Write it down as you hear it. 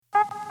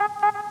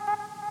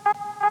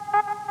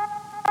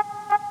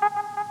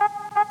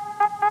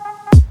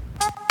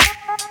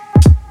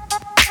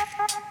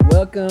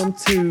welcome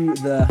to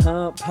the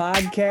Hump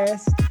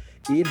Podcast.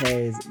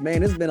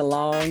 It's been a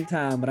long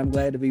time, but I'm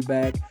glad to be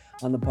back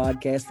on the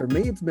podcast. For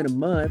me, it's been a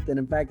month, and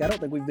in fact, I don't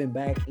think we've been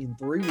back in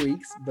 3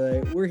 weeks,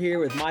 but we're here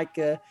with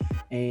Micah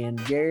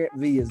and Garrett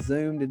via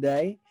Zoom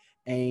today,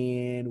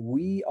 and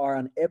we are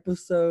on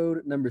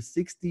episode number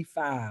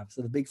 65.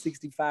 So the big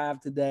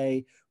 65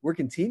 today. We're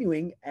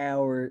continuing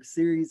our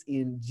series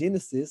in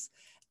Genesis,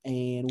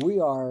 and we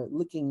are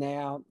looking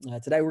now.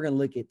 Today, we're going to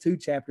look at two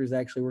chapters,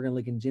 actually. We're going to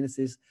look in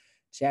Genesis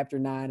chapter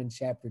 9 and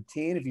chapter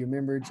 10. If you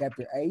remember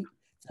chapter 8,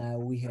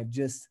 we have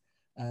just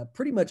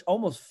pretty much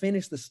almost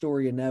finished the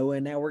story of Noah.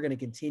 And now we're going to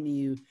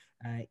continue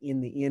in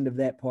the end of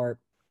that part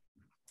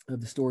of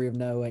the story of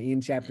Noah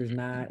in chapters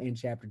 9 and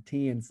chapter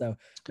 10. So,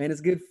 man,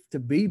 it's good to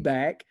be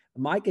back.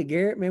 Micah,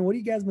 Garrett, man, what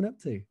have you guys been up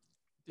to?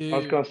 Dude. I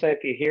was going to say,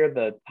 if you hear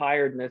the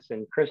tiredness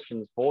in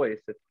Christian's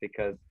voice, it's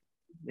because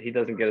he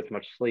doesn't get as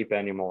much sleep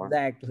anymore.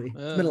 Exactly.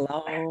 It's been a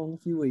long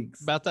few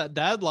weeks. About that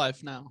dad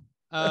life now.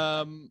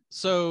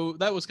 So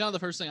that was kind of the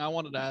first thing I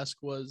wanted to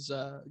ask was,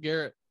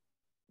 Garrett,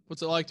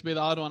 what's it like to be the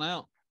odd one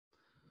out?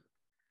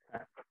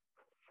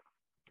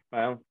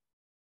 Well,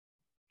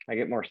 I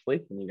get more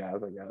sleep than you guys,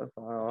 I guess.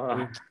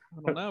 I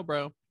don't know,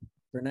 bro.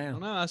 For now. I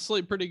don't know. I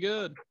sleep pretty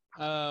good.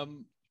 I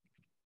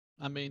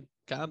mean,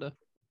 kind of.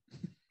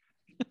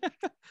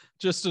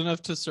 Just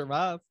enough to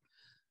survive.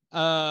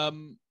 Yeah,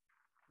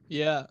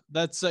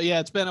 that's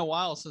it's been a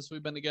while since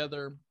we've been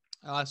together.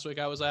 Last week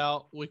I was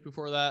out. The week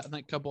before that, I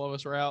think a couple of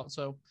us were out.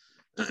 So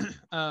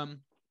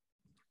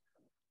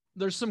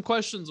there's some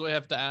questions we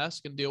have to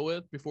ask and deal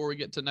with before we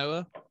get to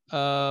Noah.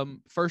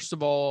 First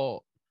of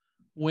all,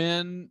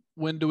 when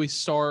do we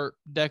start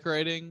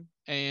decorating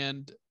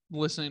and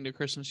listening to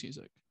Christmas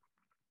music?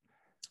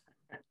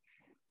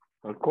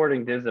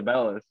 According to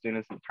Isabella, as soon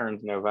as it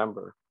turns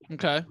November.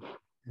 Okay. Have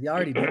you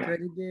already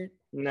decorated, Garrett?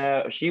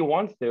 No, she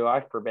wants to.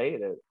 I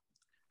forbade it.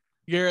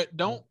 Garrett,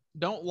 don't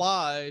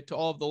lie to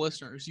all of the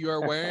listeners. You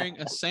are wearing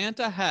a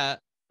Santa hat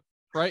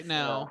right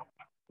now.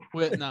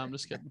 No, I'm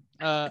just kidding.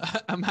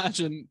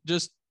 Imagine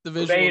just the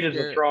visual. Forbade is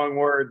a strong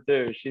word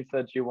too. She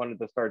said she wanted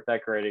to start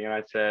decorating, and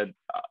I said,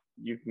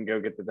 you can go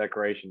get the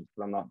decorations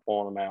because I'm not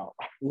pulling them out.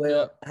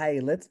 Well,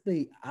 hey,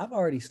 I've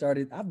already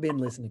started. I've been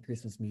listening to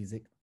Christmas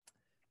music.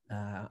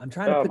 I'm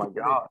trying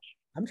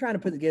to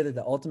put together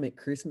the ultimate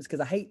Christmas, because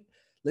I hate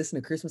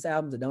listening to Christmas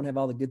albums that don't have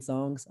all the good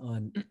songs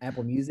on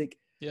Apple Music.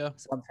 Yeah.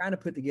 So I'm trying to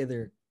put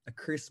together a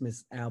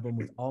Christmas album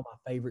with all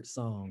my favorite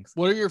songs.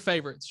 What are your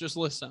favorites? Just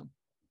list them.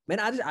 Man,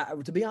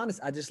 to be honest,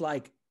 I just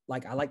like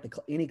I like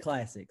any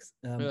classics.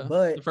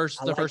 But the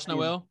first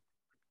Noel.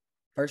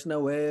 First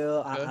Noel.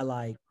 Okay. I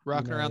like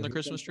Rocking Around the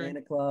Christmas Tree.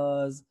 Santa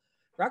Claus.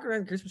 Rocking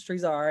Around the Christmas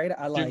Tree's all right.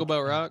 I like Jingle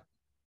Bell Rock.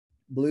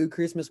 Blue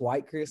Christmas,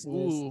 White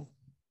Christmas. Ooh.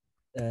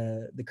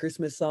 The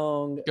Christmas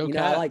song. Go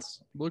Cats. I like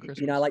Blue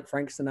Christmas. I like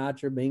Frank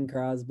Sinatra, Bing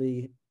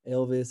Crosby,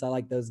 Elvis. I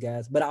like those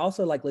guys, but I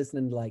also like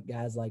listening to like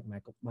guys like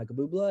Michael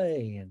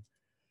Bublé and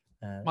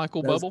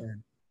Michael Bubble.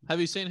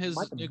 Have you seen his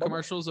new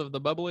commercials of the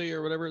bubbly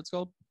or whatever it's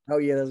called? Oh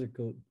yeah, those are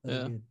cool.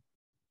 Those are good.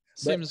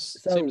 Seems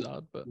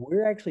odd, but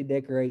we're actually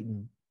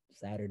decorating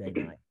Saturday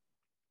night.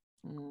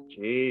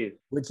 Jeez.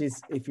 Which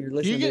is, if you're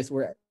listening to this,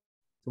 we're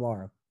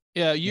tomorrow.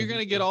 Yeah, you're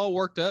gonna get all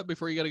worked up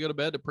before you got to go to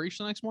bed to preach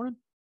the next morning.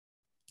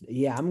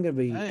 Yeah, I'm gonna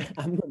be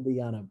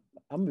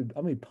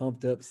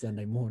pumped up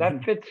Sunday morning.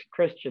 That fits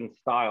Christian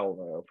style,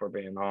 though, for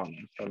being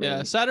honest. I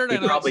mean, Saturday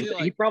night.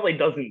 He probably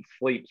doesn't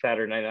sleep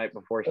Saturday night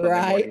before Sunday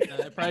morning.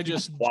 Probably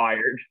just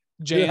wired.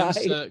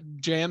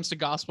 Jams to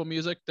gospel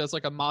music. Does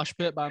like a mosh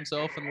pit by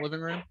himself in the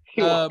living room.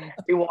 He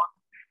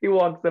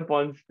walks up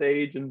on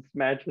stage and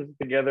smashes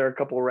together a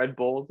couple Red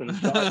Bulls and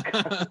shot.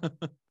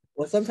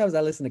 Well, sometimes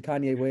I listen to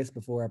Kanye West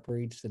before I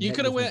preach. You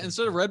could have went,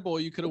 instead of Red Bull,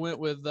 you could have went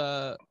with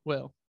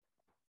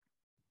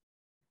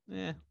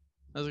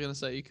I was gonna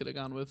say you could have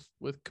gone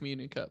with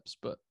communion cups,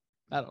 but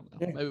I don't know.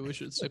 Maybe we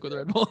should stick with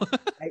Red Bull.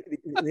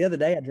 The other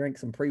day I drank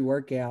some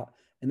pre-workout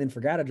and then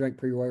forgot I drank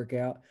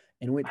pre-workout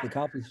and went to the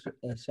coffee shop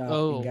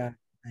and got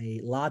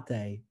a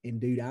latte. And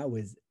dude, I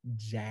was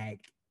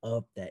jacked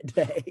up that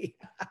day.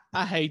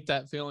 I hate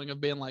that feeling of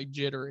being like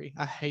jittery.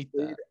 I hate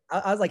that. Dude,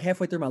 I was like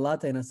halfway through my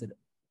latte and I said,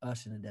 I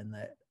shouldn't have done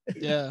that.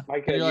 Yeah.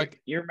 Micah,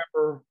 you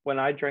remember when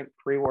I drank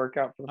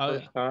pre-workout for the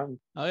first time?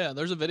 Oh yeah,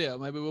 there's a video.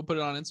 Maybe we'll put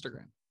it on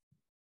Instagram.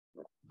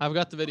 I've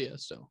got the video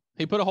still.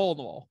 He put a hole in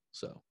the wall.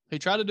 So he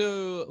tried to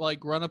do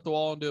run up the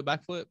wall and do a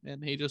backflip,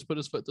 and he just put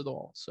his foot through the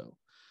wall. So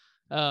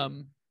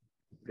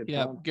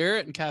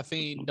Garrett and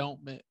caffeine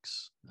don't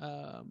mix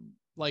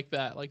like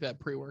that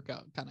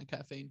pre-workout kind of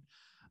caffeine.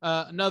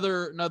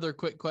 Another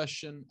quick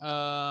question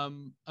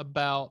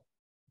about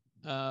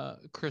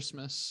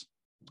Christmas.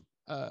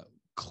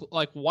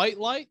 Like white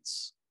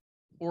lights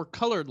or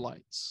colored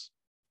lights?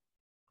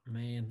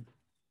 Man,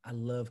 I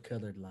love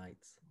colored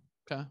lights.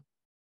 Okay.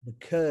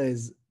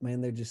 Because,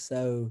 man, they're just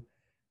so,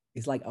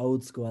 it's like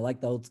old school. I like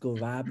the old school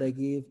vibe they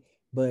give.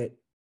 But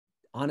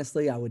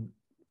honestly, I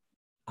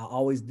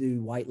always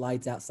do white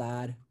lights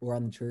outside or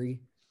on the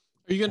tree.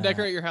 Are you going to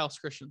decorate your house,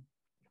 Christian?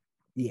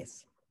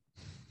 Yes.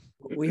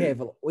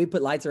 we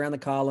put lights around the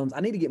columns.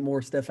 I need to get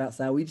more stuff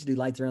outside. We just do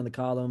lights around the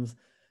columns,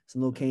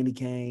 some little candy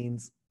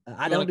canes.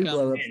 I don't do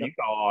blow ups. Man, you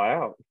go all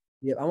out.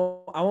 Yeah,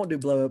 I won't do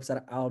blow ups.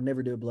 I'll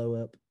never do a blow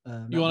up.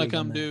 You want to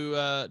come do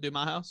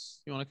my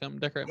house? You want to come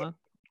decorate mine?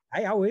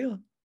 Hey, I will.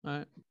 All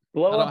right.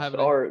 Blow ups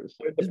are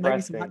so Just make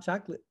me some depressing. hot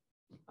chocolate.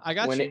 I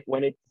got you.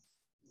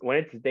 When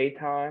it's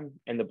daytime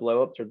and the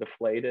blow ups are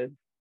deflated,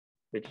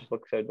 it just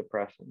looks so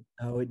depressing.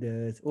 Oh, it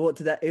does. Well,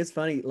 to that, it's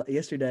funny.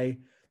 Yesterday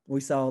we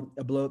saw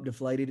a blow up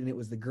deflated, and it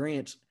was the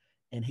Grinch,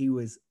 and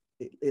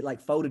it like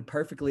folded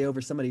perfectly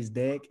over somebody's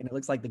deck, and it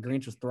looks like the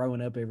Grinch was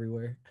throwing up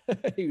everywhere.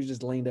 He was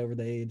just leaned over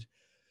the edge.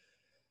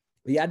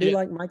 But yeah, I do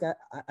like Mike.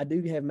 I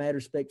do have mad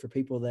respect for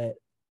people that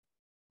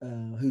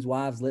whose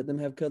wives let them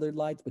have colored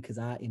lights because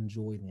I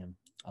enjoy them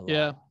a lot.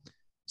 Yeah.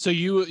 So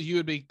you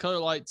would be color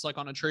lights like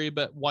on a tree,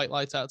 but white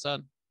lights outside.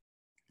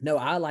 No,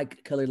 I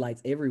like colored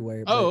lights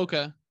everywhere. Oh,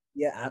 okay.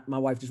 Yeah, my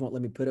wife just won't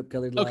let me put up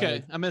colored lights.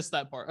 Okay, I missed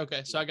that part.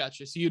 Okay, so I got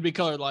you. So you'd be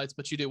colored lights,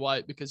 but you do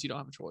white because you don't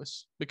have a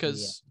choice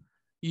because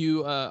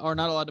you are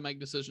not allowed to make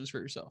decisions for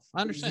yourself.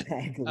 I understand.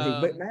 Exactly.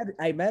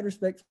 But mad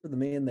respect for the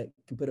men that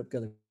can put up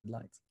colored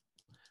lights.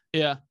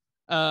 Yeah.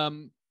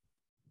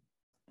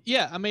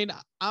 Yeah, I mean,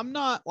 I'm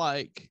not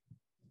like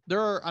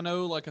I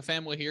know like a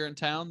family here in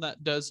town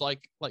that does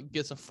like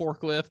gets a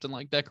forklift and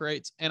like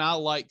decorates, and I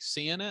like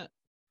seeing it,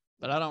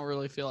 but I don't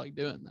really feel like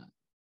doing that.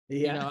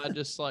 Yeah. You know, I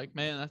just like,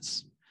 man,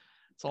 it's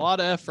a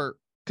lot of effort.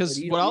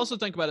 Because what I also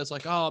think about is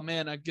like, oh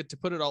man, I get to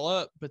put it all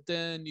up, but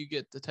then you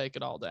get to take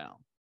it all down.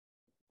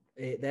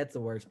 That's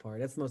the worst part.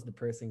 That's the most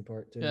depressing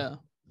part too. Yeah,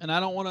 and I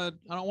don't want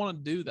to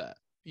do that.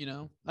 You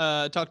know,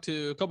 I talked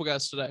to a couple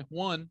guys today.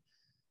 One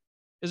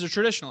is a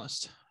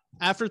traditionalist.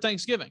 After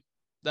Thanksgiving,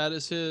 that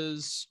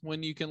is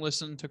when you can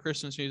listen to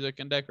Christmas music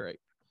and decorate.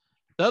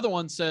 The other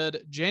one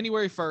said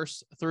January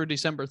 1st through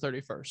December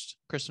 31st,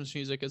 Christmas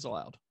music is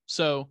allowed.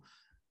 So,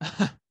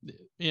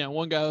 you know,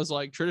 one guy was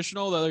like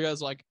traditional, the other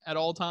guy's like at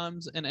all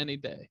times and any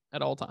day,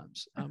 at all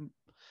times.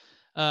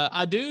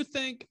 I do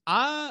think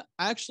I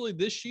actually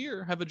this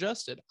year have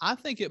adjusted. I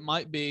think it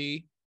might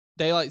be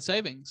daylight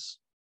savings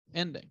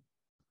ending.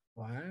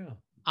 Wow.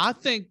 I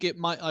think it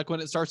might, like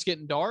when it starts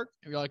getting dark,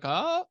 you're like,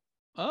 oh,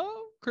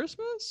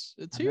 Christmas,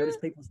 it's here. I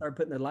noticed people start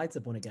putting their lights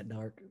up when it got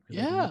dark.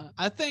 Yeah,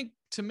 I think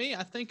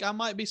I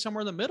might be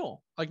somewhere in the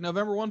middle. Like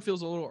November 1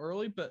 feels a little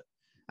early, but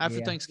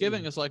after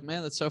Thanksgiving, it's like,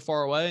 man, that's so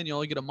far away and you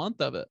only get a month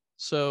of it.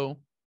 So,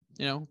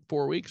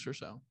 4 weeks or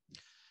so.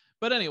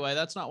 But anyway,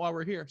 that's not why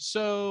we're here.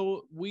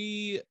 So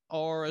we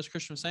are, as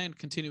Christian was saying,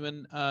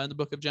 continuing in the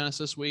book of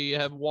Genesis. We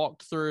have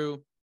walked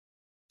through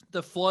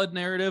the flood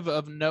narrative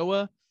of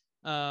Noah,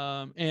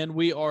 and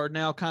we are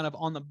now kind of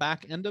on the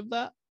back end of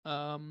that.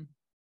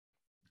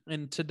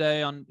 And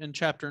today in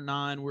chapter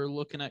 9, we're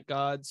looking at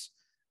God's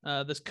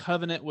this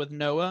covenant with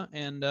Noah,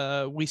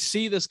 and we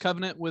see this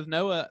covenant with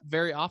Noah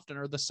very often,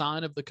 or the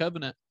sign of the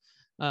covenant,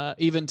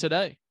 even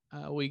today.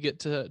 We get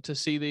to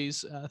see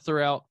these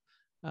throughout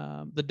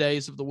the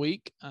days of the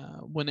week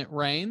when it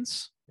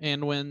rains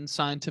and when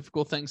scientific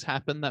things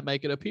happen that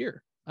make it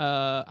appear.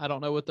 I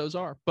don't know what those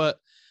are, but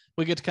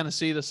we get to kind of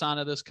see the sign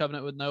of this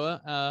covenant with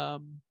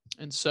Noah.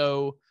 And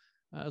so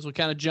as we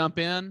kind of jump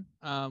in,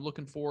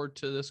 looking forward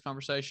to this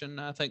conversation.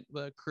 I think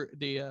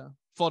the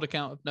flood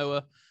account of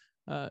Noah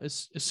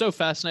is so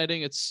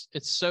fascinating. It's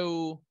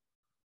so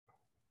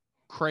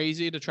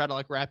crazy to try to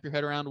like wrap your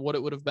head around what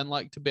it would have been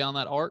like to be on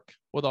that ark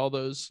with all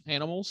those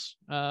animals,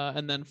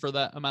 and then for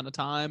that amount of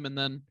time, and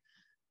then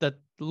that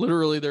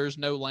literally there's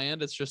no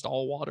land, it's just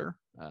all water.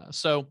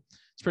 So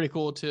it's pretty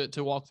cool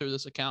to walk through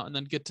this account and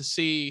then get to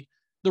see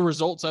the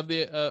results of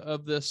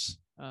this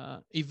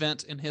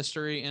event in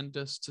history, and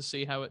just to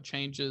see how it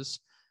changes,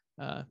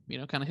 kind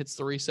of hits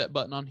the reset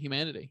button on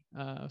humanity,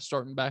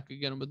 starting back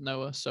again with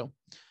Noah. So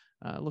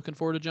looking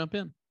forward to jump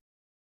in.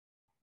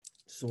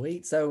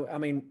 Sweet. So, I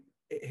mean,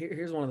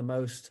 here's one of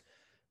the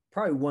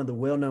probably one of the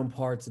well-known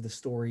parts of the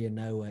story of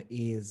Noah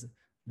is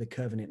the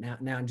covenant.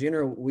 Now in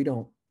general, we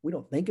don't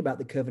think about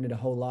the covenant a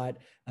whole lot,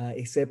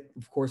 except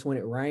of course when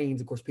it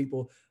rains. Of course,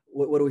 people,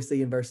 what do we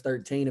see in verse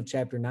 13 of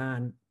chapter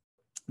 9?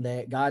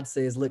 That God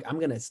says, look, I'm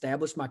going to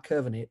establish my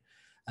covenant.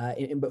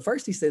 But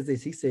first he says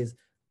this, he says,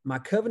 my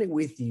covenant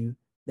with you,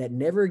 that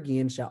never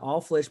again shall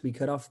all flesh be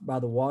cut off by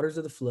the waters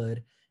of the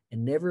flood,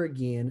 and never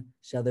again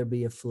shall there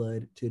be a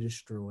flood to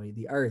destroy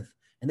the earth.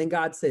 And then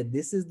God said,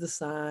 this is the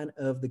sign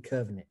of the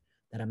covenant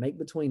that I make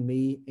between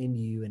me and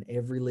you and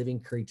every living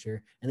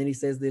creature. And then he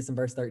says this in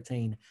verse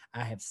 13,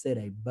 I have set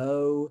a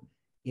bow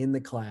in the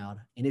cloud,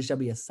 and it shall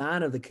be a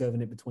sign of the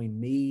covenant between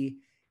me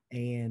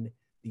and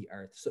the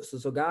earth.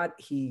 So God,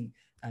 he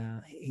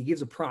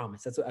gives a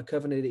promise. That's what a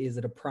covenant is,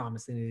 a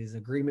promise, and it is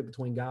agreement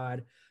between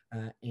God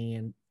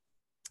and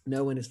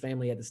Noah and his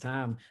family at this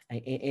time.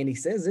 And he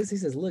says this, he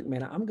says, look,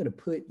 man, I'm going to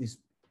put this,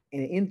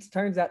 and it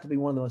turns out to be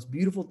one of the most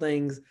beautiful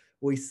things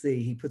we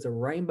see. He puts a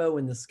rainbow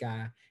in the sky,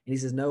 and he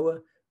says,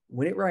 Noah,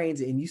 when it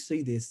rains and you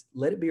see this,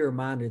 let it be a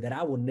reminder that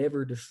I will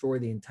never destroy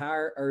the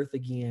entire earth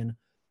again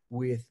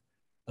with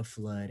a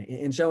flood.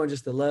 And showing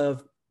just the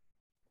love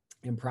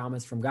and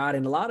promise from God.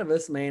 And a lot of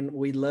us, man,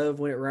 we love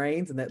when it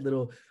rains and that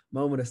little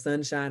moment of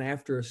sunshine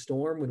after a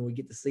storm when we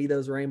get to see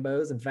those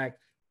rainbows. In fact,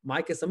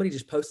 Micah, somebody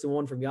just posted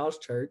one from y'all's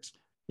church.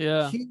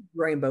 Yeah. Huge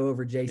rainbow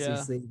over JCC. That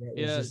was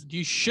Yeah. just,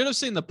 You should have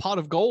seen the pot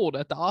of gold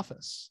at the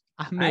office.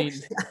 I mean,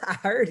 I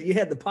heard you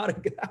had the pot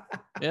of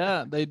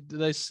yeah, they,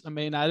 I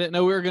mean, I didn't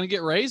know we were going to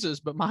get raises,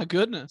 but my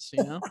goodness,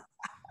 you know,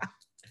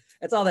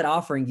 that's all that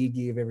offering you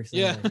give every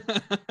Sunday.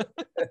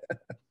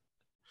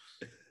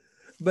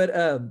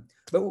 yeah.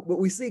 But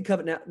we see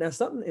covenant now.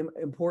 Something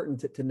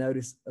important to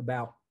notice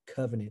about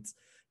covenants.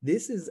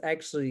 This is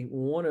actually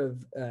one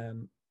of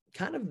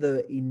kind of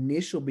the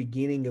initial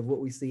beginning of what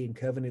we see in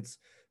covenants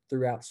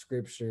throughout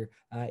Scripture,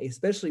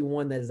 especially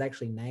one that is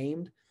actually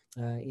named,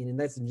 and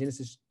that's in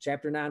Genesis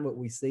chapter 9. What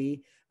we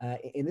see,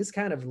 and this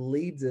kind of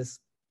leads us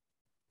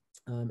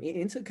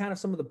into kind of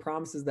some of the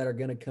promises that are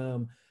going to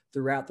come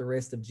throughout the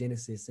rest of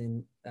Genesis,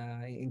 and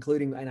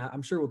including, and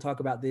I'm sure we'll talk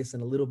about this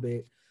in a little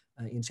bit.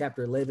 In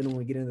chapter 11 when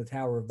we get into the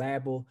Tower of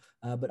Babel,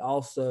 but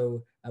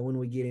also when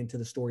we get into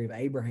the story of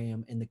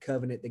Abraham and the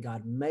covenant that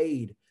God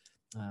made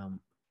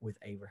with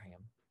Abraham.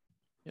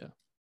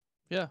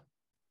 Yeah.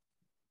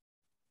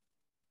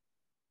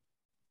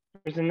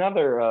 There's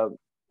another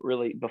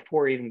really,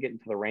 before we even get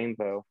into the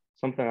rainbow,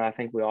 something that I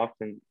think we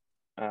often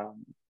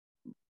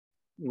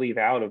leave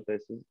out of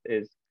this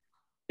is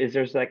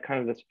there's that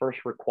kind of this first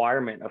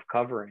requirement of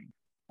covering.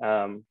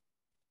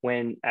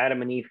 When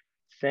Adam and Eve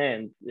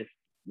sinned, if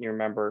you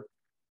remember,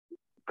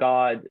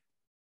 God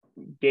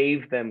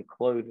gave them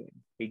clothing.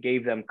 He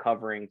gave them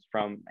coverings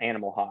from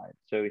animal hide.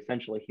 So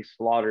essentially he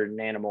slaughtered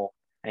an animal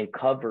and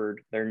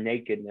covered their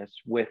nakedness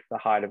with the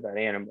hide of that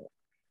animal.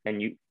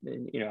 And you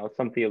know,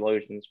 some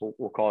theologians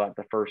will call that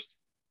the first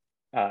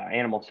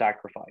animal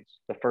sacrifice,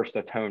 the first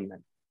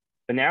atonement.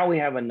 But now we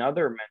have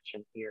another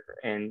mention here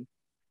in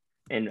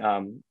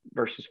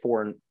verses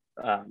 4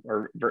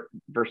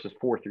 verses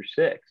 4 through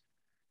 6.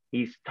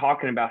 He's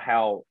talking about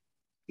how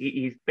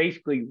he's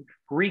basically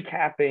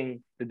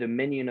recapping the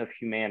dominion of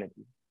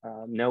humanity.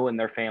 Noah and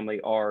their family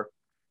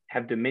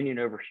have dominion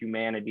over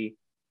humanity.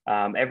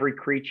 Every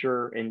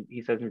creature, and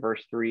he says in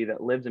verse 3,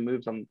 that lives and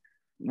moves on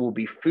will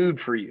be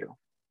food for you.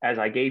 As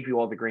I gave you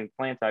all the green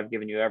plants, I've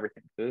given you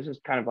everything. So this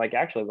is kind of like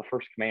actually the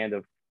first command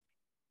of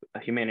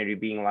humanity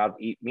being allowed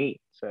to eat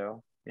meat.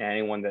 So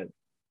anyone that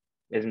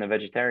isn't a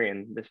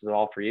vegetarian, this is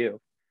all for you.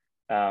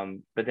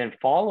 But then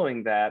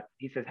following that,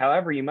 he says,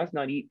 however, you must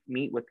not eat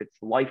meat with its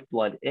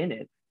lifeblood in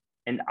it,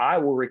 and I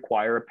will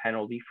require a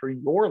penalty for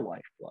your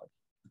lifeblood.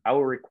 I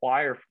will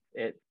require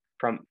it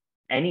from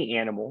any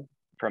animal,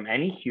 from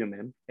any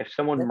human. If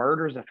someone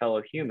murders a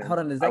fellow human, hold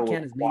on, does that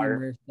count as medium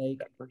rare steak?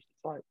 That person's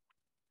life.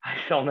 I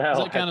don't know.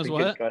 Does that count as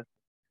what?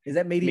 Is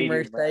that medium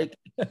rare steak?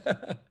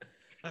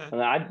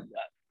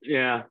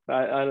 Yeah,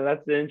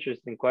 that's an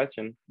interesting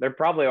question. There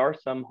probably are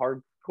some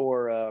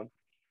hardcore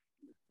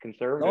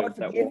conservatives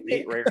that won't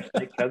eat rare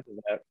steak because of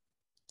that.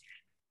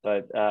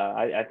 But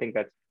I think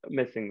that's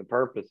missing the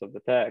purpose of the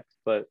text.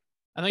 But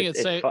I think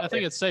it's safe. I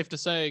think it's safe to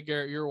say,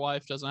 Garrett, your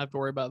wife doesn't have to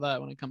worry about that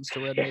when it comes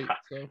to red meat.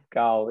 So,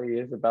 golly,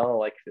 Isabella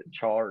likes it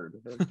charred.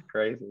 It's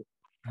crazy.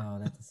 Oh,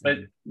 that's. But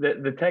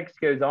the text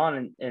goes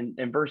on, and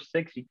in verse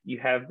 6, you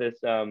have this.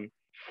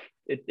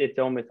 It's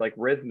almost like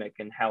rhythmic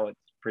in how it's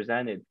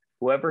presented.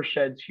 Whoever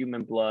sheds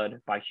human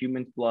blood, by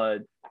humans'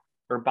 blood,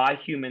 or by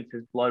humans,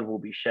 his blood will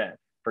be shed.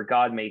 For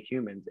God made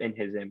humans in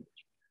his image.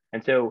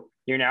 And so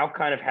you're now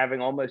kind of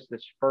having almost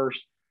this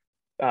first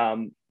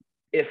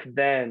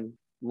if-then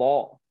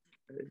law.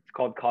 It's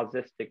called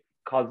causistic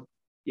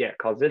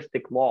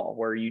law,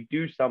 where you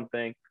do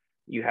something,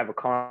 you have a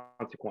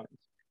consequence.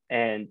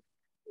 And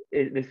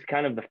this is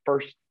kind of the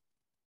first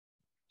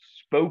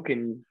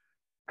spoken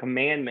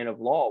commandment of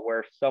law, where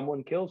if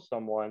someone kills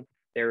someone,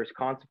 there is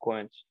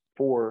consequence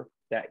for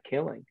that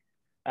killing.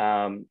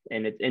 And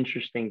it's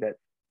interesting that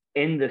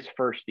in this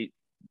first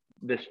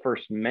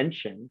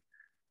mention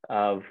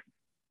of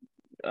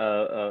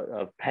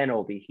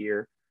penalty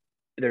here,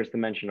 there's the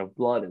mention of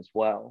blood as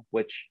well,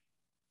 which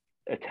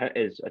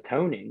is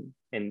atoning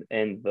in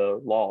the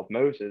law of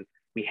Moses.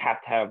 We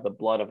have to have the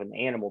blood of an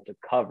animal to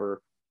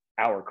cover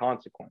our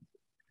consequences.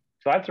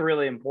 So that's a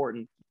really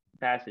important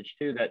passage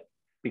too, that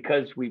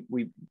because we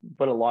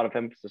put a lot of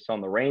emphasis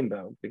on the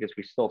rainbow, because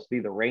we still see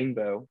the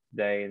rainbow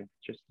today, and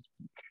it's just,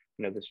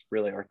 this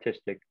really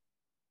artistic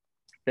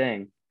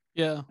thing.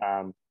 Yeah.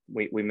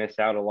 We miss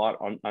out a lot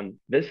on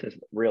this. Is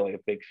really a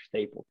big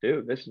staple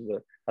too. This is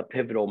a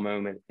pivotal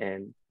moment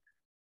in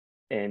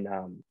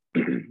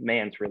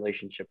man's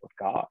relationship with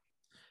God.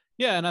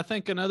 Yeah, and I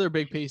think another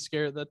big piece,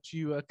 Garrett, that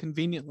you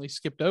conveniently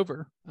skipped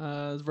over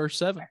is verse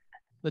 7,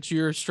 that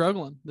you're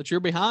struggling, that you're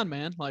behind,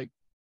 man. Like,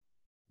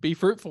 be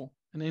fruitful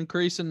and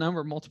increase in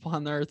number, multiply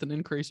on the earth and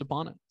increase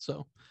upon it.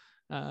 So,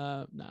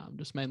 no, I'm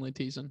just mainly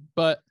teasing.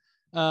 But,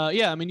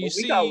 yeah, I mean,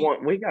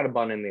 we got a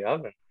bun in the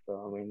oven.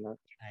 So, I mean,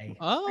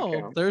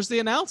 that's... there's the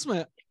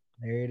announcement.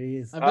 There it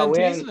is. I've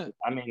been teasing it.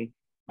 I mean,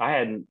 I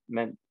hadn't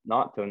meant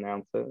not to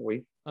announce it.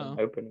 We've been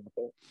open with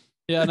it.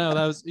 Yeah, no,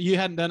 that was you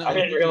hadn't done it. I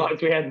didn't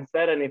realize we hadn't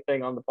said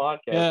anything on the podcast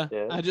Yeah,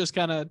 yet. I just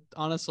kind of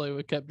honestly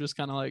we kept just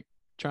kind of like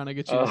trying to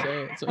get you to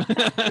say it. So.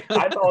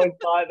 I've always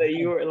thought that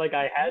you were like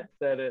I had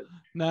said it.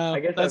 No, I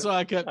guess that's why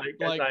I kept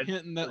like I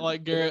hinting at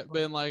like Garrett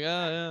being like,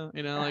 oh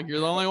yeah, like you're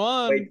the only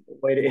one.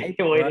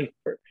 waiting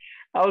for.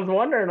 I was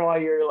wondering why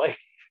you're like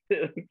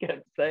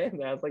kept saying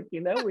that. I was like,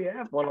 we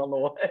have one on the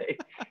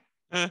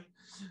way.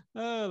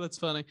 Oh, that's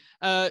funny.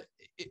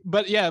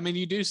 But yeah, I mean,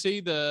 you do see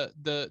the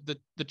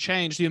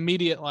change, the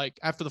immediate, like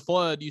after the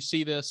flood, you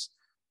see this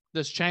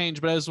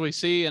change. But as we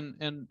see,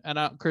 and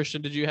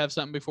Christian, did you have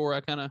something before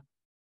I kind of?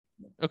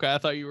 Okay, I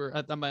thought you were.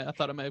 I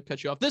thought I may have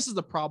cut you off. This is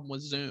the problem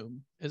with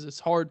Zoom, is it's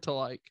hard to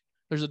like.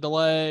 There's a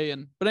delay,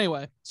 but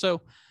anyway,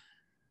 so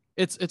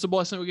it's a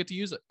blessing we get to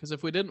use it, because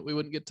if we didn't, we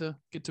wouldn't get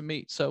to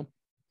meet. So,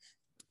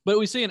 but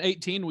we see in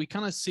 18, we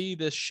kind of see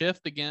this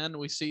shift again.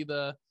 We see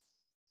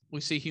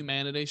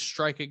humanity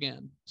strike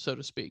again, so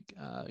to speak.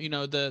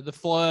 The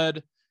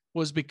flood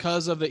was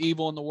because of the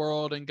evil in the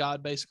world, and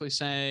God basically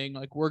saying,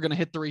 like, we're going to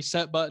hit the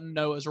reset button.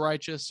 Noah's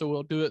righteous, so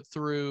we'll do it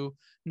through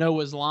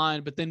Noah's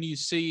line. But then you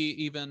see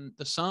even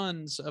the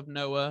sons of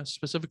Noah,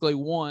 specifically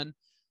one,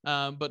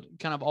 but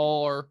kind of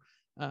all are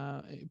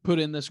put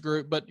in this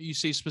group. But you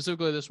see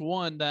specifically this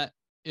one that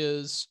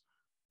is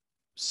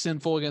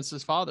sinful against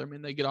his father. I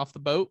mean, they get off the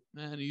boat,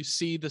 and you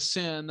see the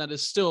sin that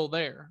is still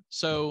there.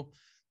 So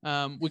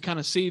we kind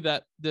of see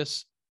that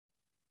this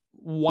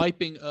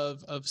wiping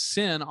of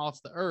sin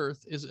off the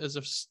earth is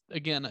a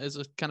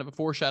kind of a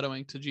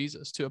foreshadowing to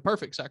Jesus, to a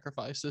perfect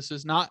sacrifice. This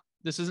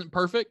isn't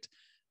perfect.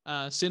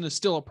 Sin is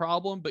still a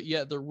problem, but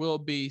yet there will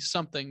be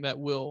something that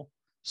will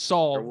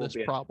solve this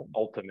problem.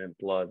 Ultimate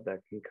blood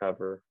that can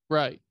cover.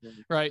 Right.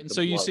 And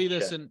so you see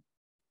this in.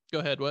 Go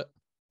ahead. What?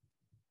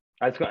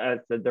 I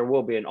said there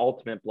will be an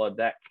ultimate blood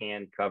that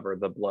can cover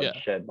the blood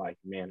shed by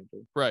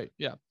humanity. Right.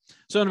 Yeah.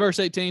 So in verse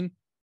 18,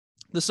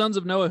 the sons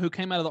of Noah who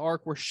came out of the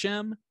ark were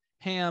Shem,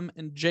 Ham,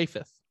 and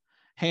Japheth.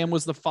 Ham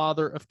was the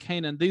father of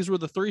Canaan. These were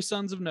the three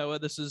sons of Noah.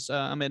 This is,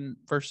 I'm in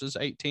verses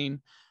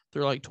 18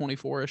 through like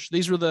 24-ish.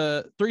 These were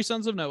the three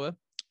sons of Noah,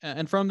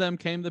 and from them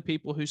came the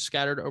people who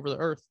scattered over the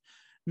earth.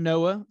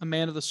 Noah, a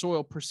man of the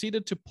soil,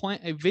 proceeded to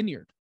plant a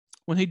vineyard.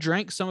 When he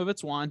drank some of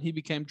its wine, he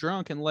became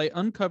drunk and lay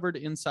uncovered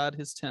inside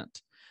his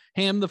tent.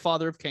 Ham, the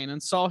father of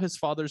Canaan, saw his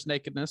father's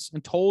nakedness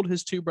and told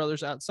his two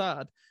brothers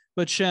outside.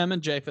 But Shem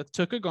and Japheth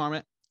took a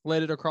garment,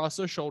 laid it across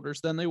their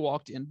shoulders. Then they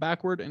walked in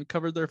backward and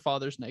covered their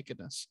father's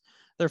nakedness.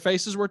 Their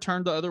faces were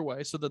turned the other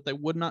way so that they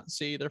would not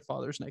see their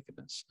father's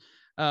nakedness.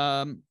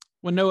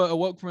 When Noah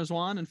awoke from his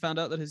wine and found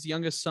out that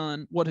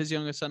what his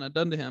youngest son had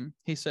done to him,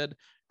 he said,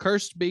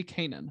 cursed be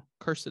Canaan,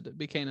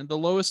 the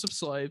lowest of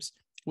slaves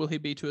will he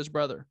be to his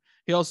brother.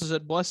 He also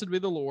said, blessed be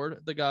the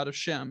Lord, the God of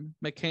Shem.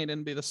 May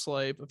Canaan be the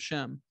slave of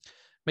Shem.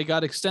 May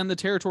God extend the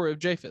territory of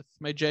Japheth.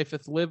 May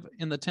Japheth live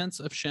in the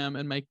tents of Shem,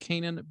 and may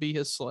Canaan be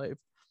his slave.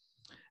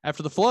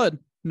 After the flood,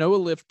 Noah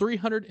lived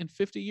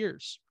 350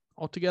 years.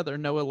 Altogether,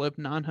 Noah lived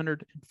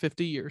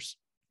 950 years,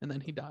 and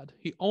then he died.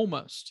 He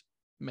almost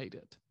made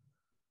it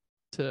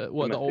to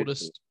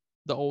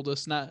the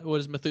oldest, not what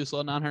is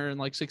Methuselah,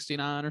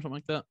 969 or something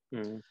like that.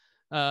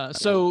 Mm-hmm.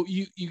 So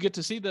you get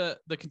to see the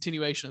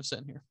continuation of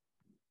sin here.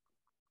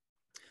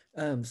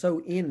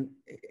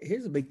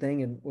 Here's a big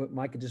thing, and what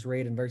Micah just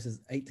read in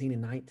verses 18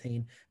 and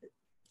 19,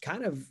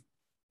 kind of,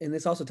 and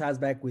this also ties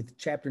back with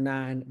chapter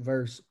 9,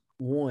 verse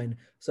 1.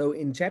 So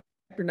in chapter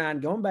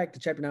 9, going back to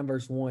chapter 9,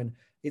 verse 1,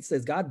 it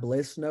says, God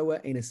blessed Noah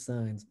and his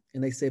sons,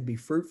 and they said, be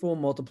fruitful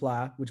and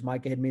multiply, which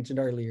Micah had mentioned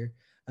earlier.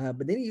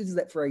 But then he uses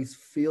that phrase,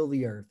 fill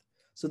the earth.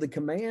 So the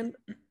command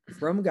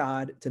from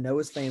God to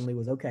Noah's family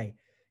was, okay,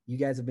 you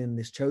guys have been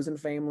this chosen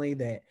family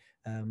that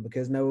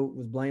because Noah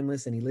was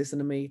blameless and he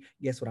listened to me,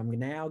 guess what? I'm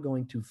now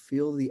going to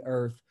fill the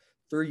earth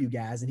through you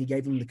guys. And he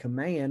gave them the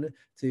command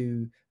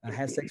to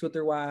have sex with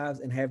their wives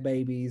and have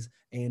babies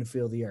and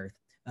fill the earth.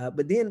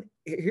 But then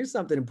here's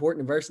something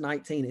important in verse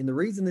 19. And the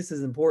reason this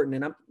is important,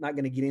 and I'm not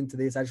going to get into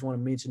this, I just want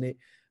to mention it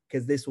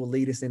because this will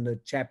lead us into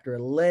chapter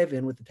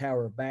 11 with the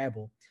Tower of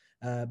Babel.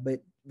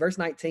 But verse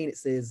 19, it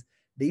says,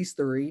 these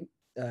three,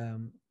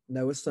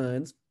 Noah's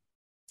sons,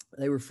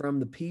 they were from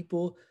the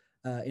people,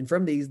 and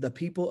from these, the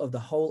people of the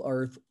whole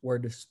earth were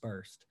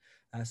dispersed.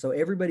 So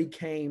everybody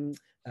came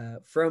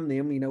from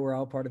them. We're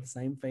all part of the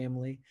same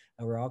family.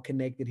 We're all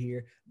connected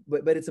here.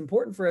 But it's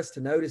important for us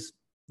to notice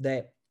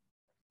that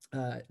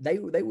they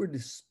were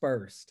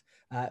dispersed.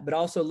 But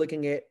also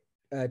looking at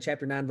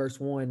chapter 9, verse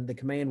 1, the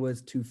command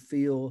was to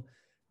fill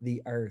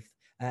the earth.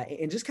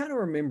 And just kind of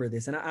remember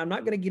this, and I'm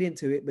not going to get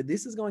into it, but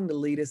this is going to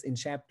lead us in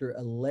chapter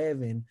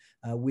 11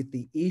 with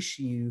the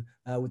issue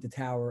with the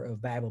Tower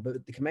of Babel.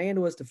 But the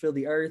command was to fill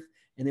the earth.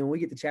 And then when we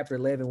get to chapter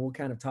 11, we'll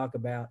kind of talk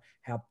about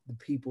how the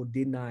people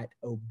did not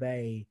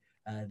obey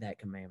that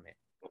commandment.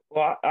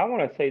 Well, I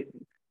want to say,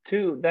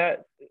 too,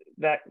 that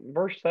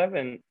verse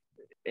 7,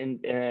 and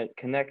it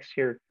connects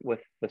here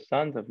with the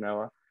sons of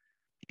Noah.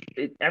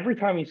 Every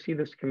time you see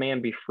this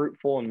command, be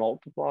fruitful and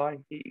multiply,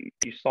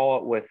 you saw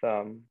it with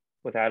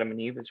Adam and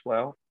Eve as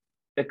well.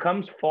 It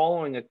comes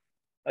following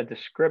a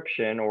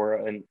description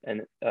or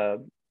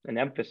an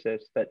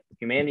emphasis that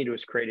humanity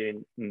was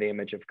created in the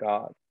image of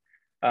God.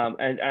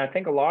 And I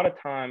think a lot of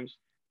times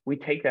we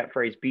take that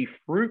phrase, be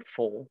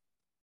fruitful,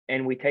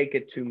 and we take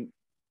it to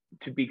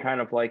be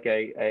kind of like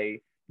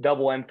a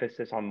double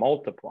emphasis on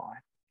multiply.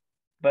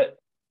 But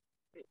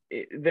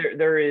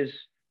there is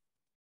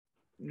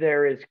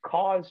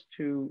cause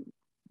to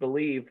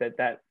believe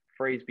that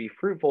phrase, be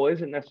fruitful,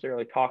 isn't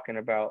necessarily talking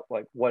about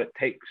like what it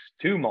takes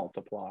to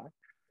multiply,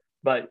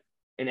 but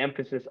an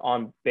emphasis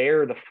on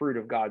bear the fruit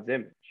of God's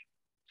image.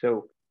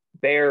 So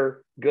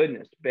bear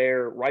goodness,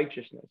 bear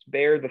righteousness,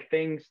 bear the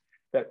things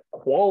that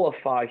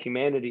qualify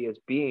humanity as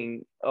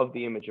being of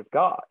the image of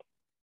God,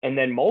 and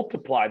then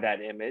multiply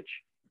that image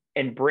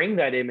and bring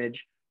that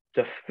image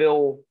to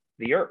fill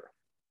the earth.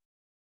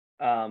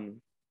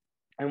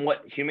 And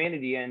what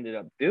humanity ended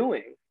up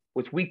doing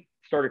was we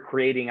started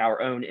creating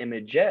our own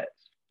images.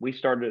 We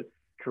started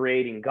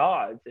creating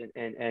gods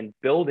and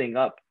building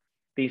up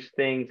these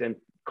things and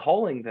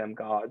calling them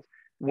gods,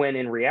 when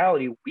in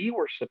reality, we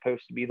were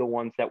supposed to be the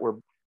ones that were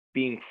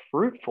being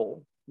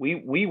fruitful.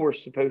 We were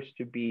supposed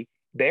to be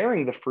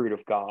bearing the fruit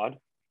of God,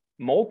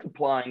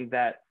 multiplying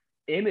that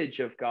image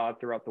of God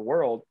throughout the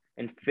world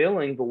and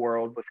filling the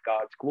world with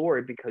God's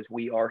glory, because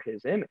we are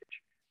his image.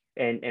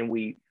 And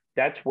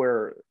that's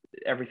where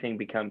everything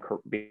became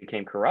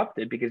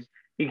corrupted, because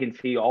you can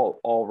see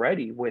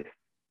already with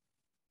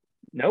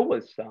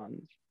Noah's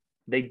sons,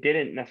 they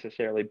didn't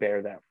necessarily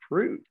bear that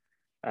fruit.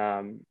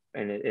 And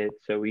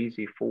it's so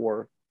easy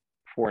for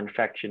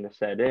infection to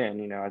set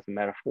in, as a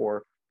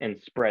metaphor,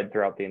 and spread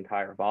throughout the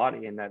entire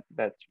body. And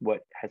that's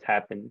what has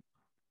happened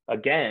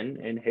again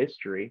in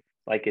history,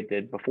 like it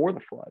did before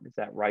the flood, is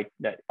that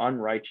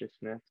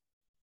unrighteousness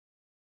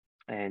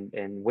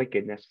and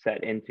wickedness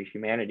set into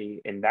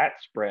humanity, and that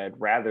spread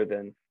rather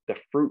than the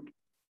fruit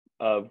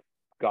of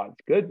God's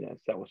goodness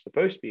that was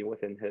supposed to be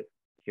within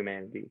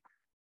humanity,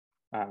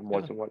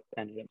 wasn't what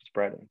ended up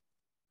spreading.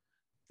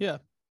 Yeah.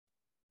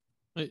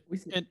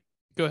 And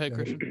go ahead,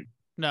 Christian.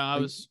 No, I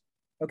was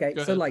okay.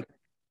 So ahead.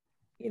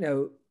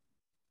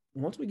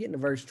 Once we get into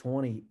verse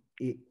 20,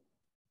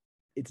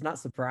 it's not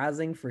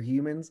surprising for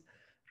humans,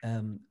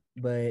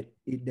 but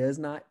it does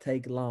not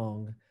take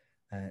long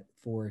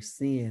for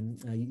sin.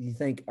 You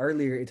think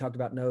earlier it talked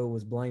about Noah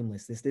was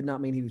blameless. This did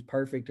not mean he was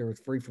perfect or was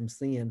free from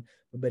sin,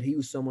 but he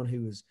was someone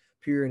who was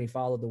pure and he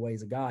followed the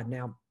ways of God.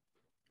 Now,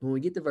 when we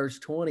get to verse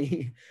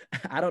 20,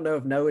 I don't know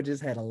if Noah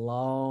just had a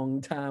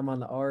long time on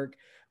the ark,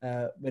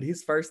 but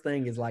his first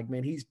thing is like,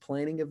 man, he's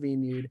planting a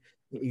vineyard,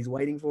 he's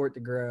waiting for it to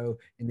grow,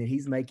 and then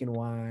he's making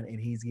wine and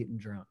he's getting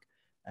drunk.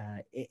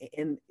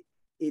 And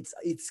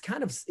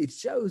it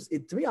shows,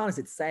 to be honest,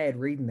 it's sad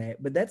reading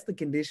that, but that's the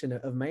condition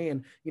of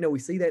man. We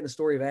see that in the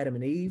story of Adam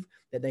and Eve,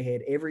 that they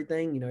had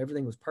everything,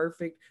 everything was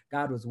perfect.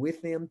 God was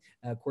with them.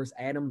 Of course,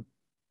 Adam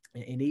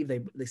and Eve,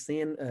 they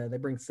sin, they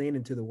bring sin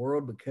into the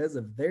world because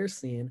of their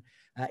sin.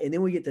 And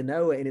then we get to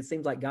Noah, and it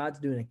seems like God's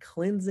doing a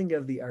cleansing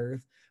of the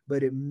earth,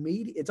 but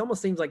it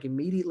almost seems like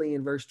immediately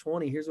in verse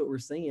 20, here's what we're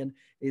seeing,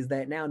 is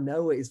that now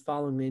Noah is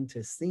falling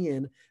into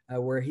sin,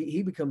 where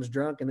he becomes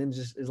drunk and then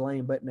just is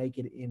laying butt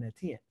naked in a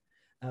tent.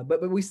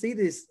 But we see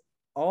this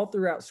all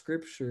throughout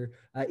Scripture,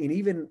 and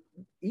even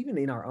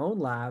in our own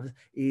lives,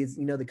 is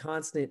the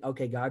constant.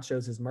 Okay, God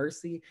shows His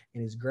mercy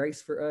and His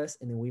grace for us,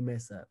 and then we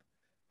mess up.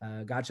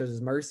 God shows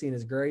His mercy and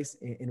His grace,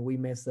 and we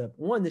mess up.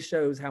 One, this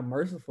shows how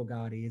merciful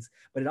God is,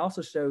 but it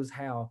also shows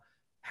how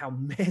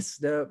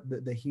messed up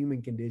the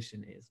human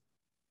condition is.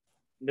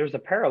 There's a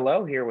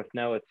parallel here with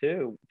Noah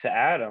too, to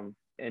Adam,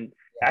 and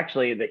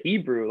actually the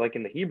Hebrew, like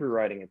in the Hebrew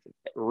writing, it's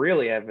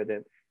really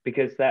evident,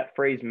 because that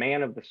phrase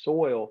 "man of the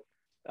soil"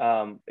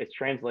 it's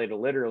translated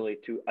literally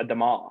to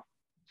Adamah.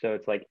 So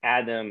it's like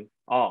Adam,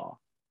 almost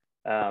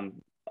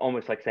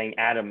like saying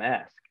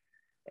Adam-esque.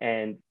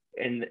 And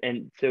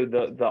so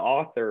the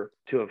author,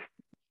 to have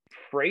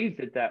phrased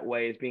it that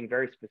way, is being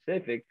very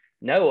specific.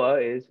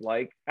 Noah is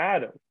like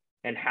Adam.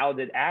 And how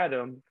did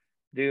Adam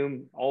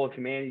doom all of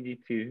humanity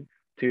to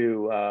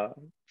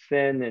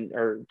sin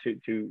or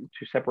to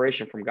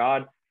separation from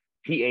God?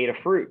 He ate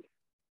a fruit.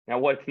 Now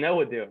what's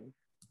Noah doing?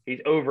 He's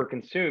over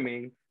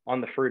consuming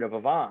on the fruit of a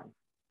vine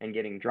and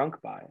getting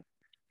drunk by it.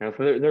 Now,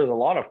 so there's a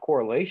lot of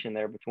correlation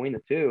there between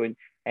the two.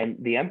 And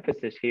the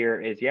emphasis here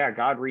is,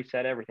 God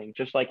reset everything.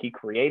 Just like He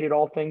created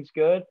all things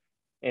good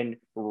and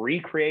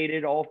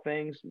recreated all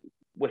things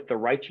with the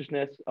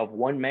righteousness of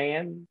one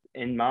man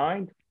in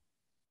mind,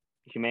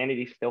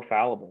 humanity's still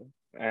fallible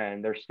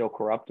and they're still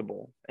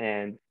corruptible.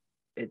 And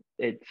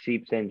it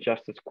seeps in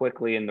just as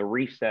quickly in the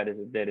reset as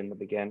it did in the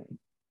beginning.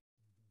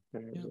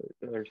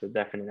 There's a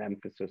definite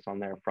emphasis on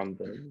there from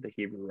the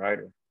Hebrew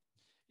writer.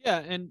 Yeah,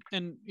 and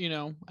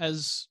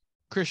as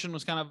Christian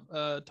was kind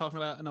of talking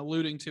about and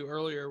alluding to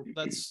earlier,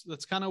 that's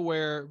kind of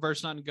where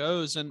verse 9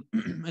 goes, and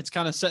it's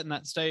kind of setting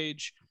that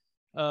stage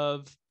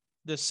of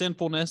the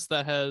sinfulness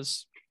that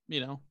has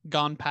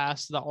gone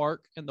past the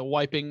ark and the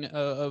wiping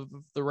of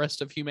the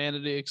rest of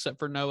humanity except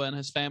for Noah and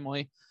his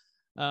family.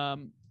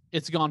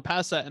 It's gone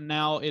past that, and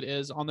now it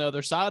is on the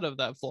other side of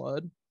that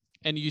flood,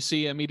 and you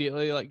see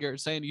immediately, like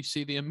Garrett's saying, you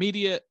see the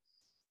immediate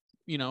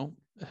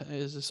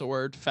is this a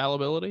word?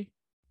 Fallibility?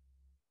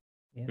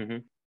 Yeah. Mm-hmm.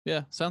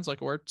 Yeah, sounds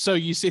like a word. So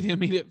you see the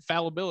immediate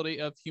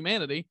fallibility of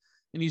humanity,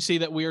 and you see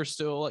that we are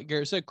still, like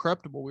Garrett said,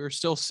 corruptible. We are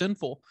still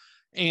sinful.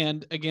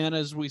 And again,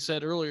 as we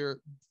said earlier,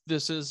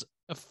 this is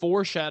a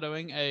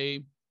foreshadowing,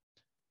 a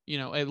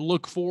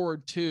look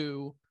forward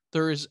to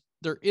there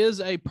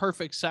is a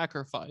perfect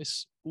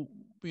sacrifice.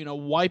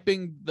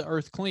 Wiping the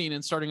earth clean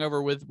and starting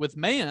over with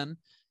man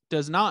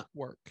does not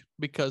work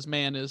because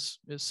man is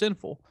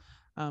sinful.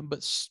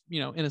 But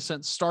in a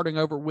sense, starting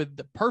over with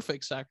the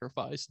perfect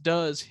sacrifice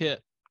does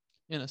hit,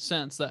 in a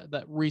sense,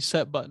 that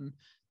reset button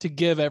to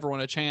give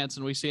everyone a chance.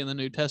 And we see in the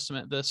New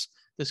Testament this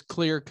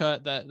clear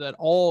cut that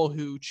all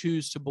who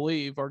choose to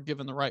believe are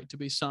given the right to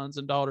be sons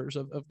and daughters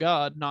of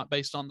God, not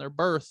based on their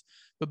birth,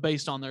 but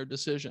based on their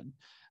decision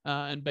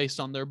and based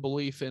on their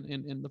belief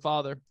in the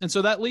Father. And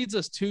so that leads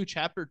us to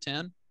chapter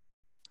 10,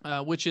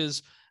 which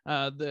is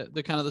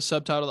the kind of the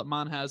subtitle that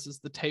mine has is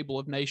the Table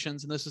of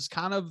Nations. And this is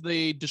kind of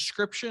the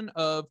description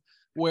of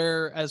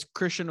where, as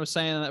Christian was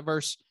saying in that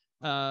verse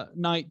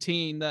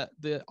 19, that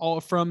all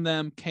from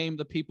them came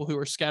the people who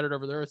were scattered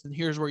over the earth. And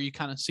here's where you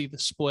kind of see the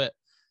split.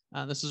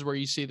 This is where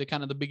you see the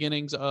kind of the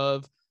beginnings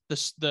of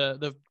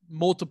the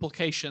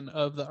multiplication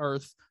of the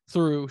earth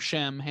through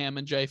Shem, Ham,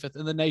 and Japheth,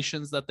 and the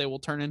nations that they will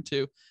turn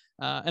into.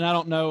 And I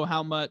don't know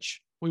how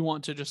much we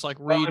want to just like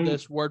read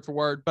this word for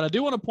word, but I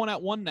do want to point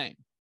out one name.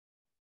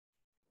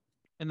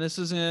 And this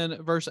is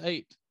in verse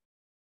 8.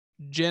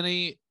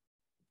 Jenny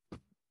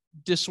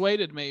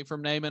dissuaded me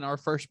from naming our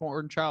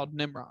firstborn child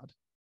Nimrod.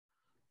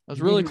 I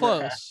was really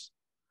close.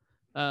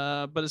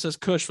 But it says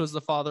Cush was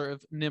the father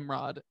of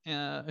Nimrod,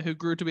 who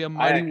grew to be a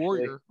mighty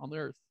warrior on the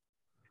earth.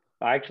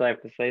 I actually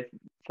have to say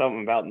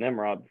something about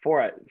Nimrod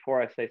before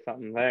I say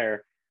something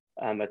there.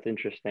 That's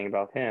interesting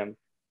about him.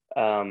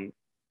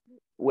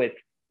 With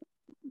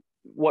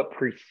what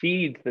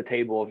precedes the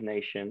Table of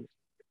Nations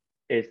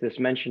is this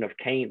mention of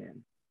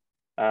Canaan,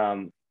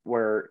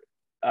 where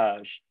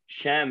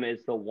Shem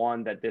is the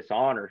one that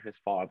dishonored his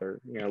father,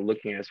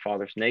 looking at his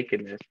father's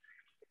nakedness.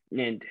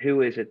 And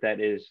who is it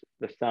that is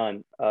the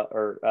son,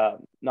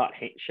 not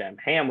Shem?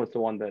 Ham was the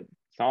one that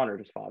dishonored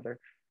his father.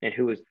 And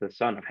who was the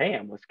son of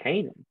Ham was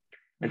Canaan.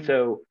 Mm-hmm. And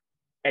so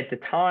at the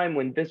time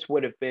when this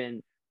would have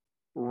been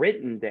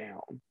written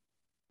down,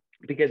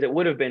 because it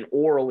would have been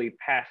orally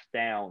passed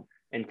down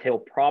until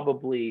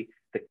probably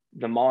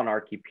the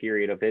monarchy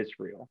period of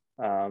Israel.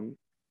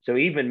 So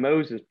even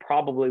Moses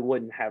probably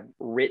wouldn't have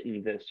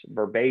written this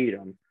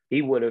verbatim.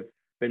 He would have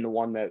been the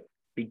one that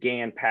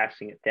began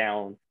passing it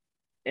down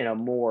in a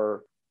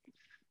more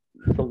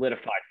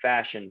solidified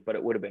fashion, but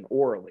it would have been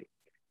orally.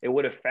 It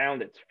would have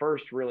found its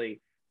first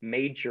really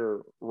major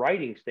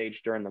writing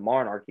stage during the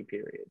monarchy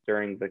period,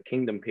 during the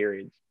kingdom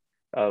periods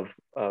of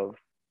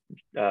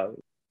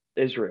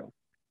Israel.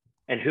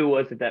 And who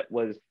was it that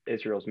was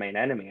Israel's main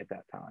enemy at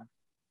that time?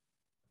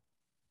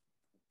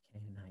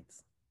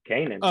 Canaanites.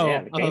 Canaan. Oh,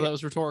 yeah, I thought that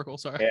was rhetorical.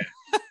 Sorry.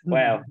 Yeah.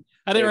 Well,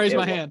 I didn't raise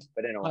my hand.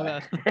 But in a My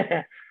way.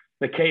 bad.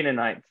 The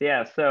Canaanites.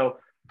 Yeah. So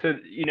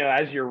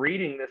as you're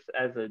reading this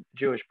as a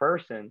Jewish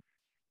person,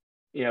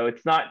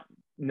 it's not,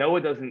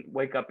 Noah doesn't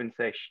wake up and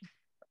say,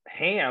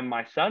 Ham,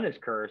 my son, is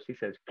cursed. He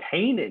says,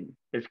 Canaan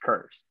is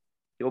cursed.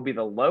 He'll be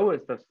the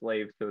lowest of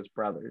slaves to his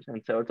brothers.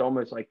 And so it's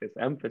almost like this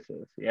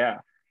emphasis. Yeah.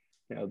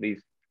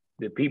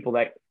 The people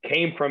that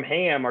came from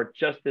Ham are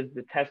just as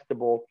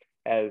detestable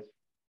as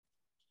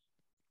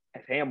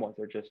Ham was.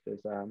 They're just as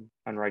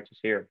unrighteous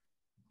here.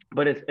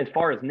 But as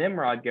far as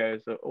Nimrod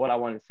goes, what I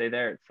want to say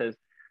there, it says,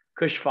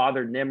 Cush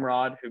fathered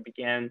Nimrod, who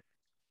began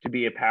to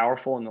be a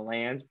powerful in the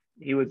land.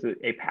 He was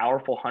a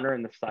powerful hunter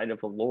in the sight of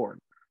the Lord.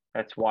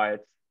 That's why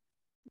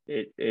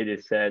it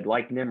is said,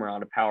 like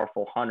Nimrod, a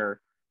powerful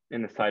hunter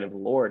in the sight of the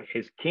Lord.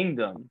 His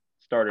kingdom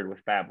started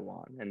with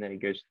Babylon, and then he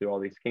goes through all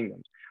these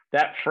kingdoms.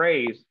 That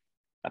phrase,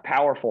 a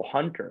powerful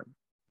hunter,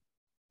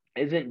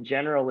 isn't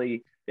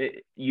generally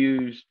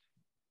used.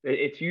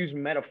 It's used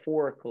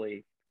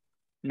metaphorically,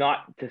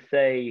 not to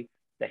say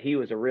that he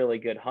was a really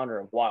good hunter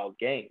of wild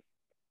game.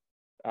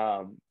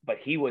 But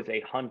he was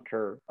a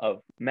hunter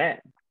of men.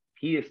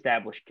 He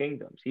established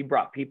kingdoms. He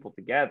brought people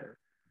together.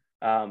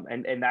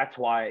 And that's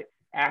why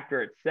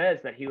after it says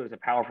that he was a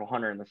powerful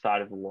hunter in the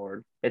sight of the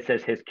Lord, it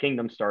says his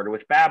kingdom started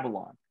with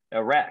Babylon,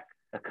 Erech,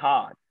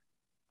 Akkad,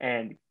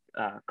 and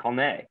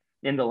Calneh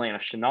in the land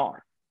of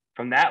Shinar.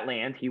 From that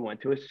land, he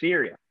went to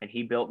Assyria, and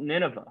he built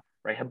Nineveh,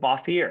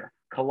 Rehoboth-ir,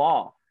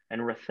 Calah,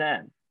 and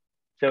Resen.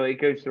 So it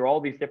goes through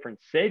all these different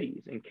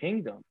cities and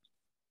kingdoms.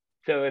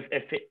 So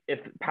if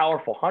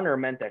powerful hunter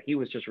meant that he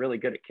was just really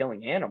good at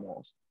killing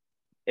animals,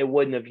 it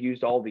wouldn't have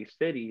used all these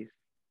cities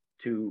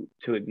to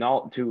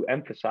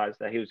emphasize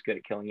that he was good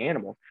at killing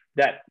animals.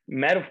 That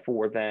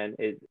metaphor then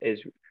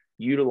is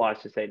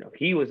utilized to say, no,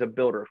 he was a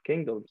builder of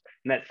kingdoms.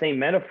 And that same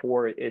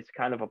metaphor is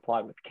kind of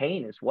applied with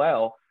Cain as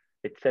well.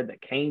 It said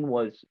that Cain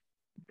was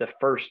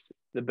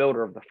the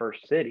builder of the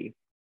first city.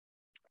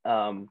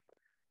 And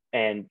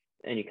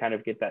you kind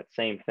of get that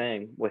same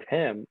thing with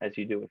him as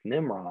you do with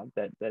Nimrod,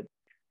 that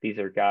these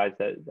are guys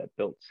that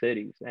built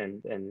cities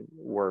and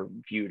were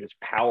viewed as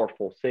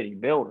powerful city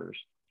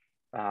builders.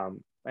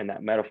 and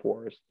that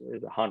metaphor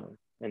is a hunter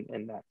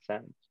in that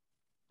sense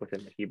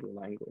within the Hebrew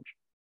language.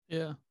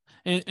 Yeah.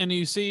 And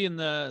you see in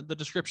the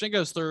description, it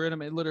goes through it. I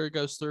mean, it literally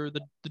goes through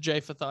the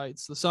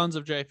Japhethites, the sons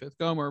of Japheth,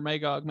 Gomer,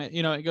 Magog,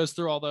 it goes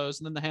through all those,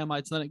 and then the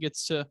Hamites, and then it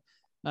gets to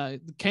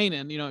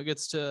Canaan, it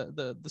gets to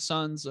the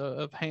sons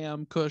of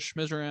Ham, Cush,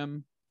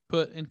 Mizraim,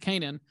 Put, and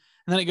Canaan.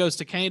 And then it goes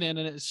to Canaan,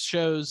 and it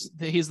shows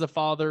that he's the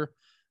father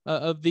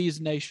of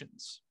these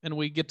nations. And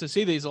we get to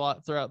see these a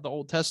lot throughout the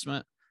Old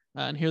Testament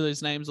and hear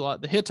these names a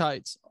lot. The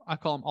Hittites, I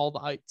call them all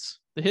the ites.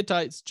 The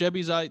Hittites,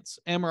 Jebusites,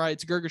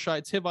 Amorites,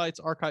 Girgashites, Hivites,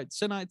 Archites,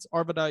 Sinites,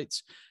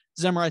 Arvadites,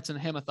 Zemarites, and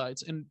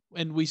Hamathites.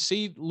 And we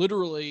see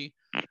literally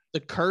the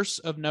curse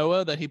of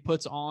Noah that he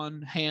puts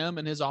on Ham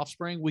and his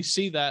offspring. We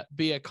see that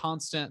be a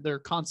constant. They're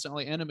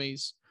constantly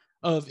enemies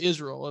of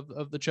Israel,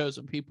 of the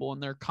chosen people,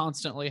 and they're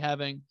constantly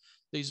having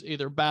these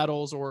either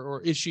battles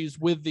or issues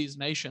with these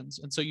nations.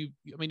 And so you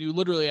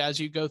literally, as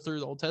you go through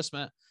the Old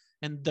Testament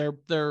and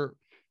their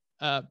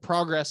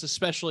progress,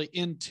 especially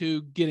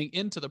into getting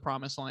into the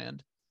promised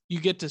land, you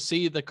get to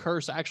see the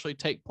curse actually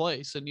take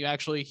place, and you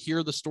actually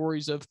hear the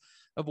stories of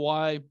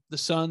why the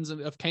sons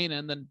of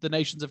Canaan, the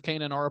nations of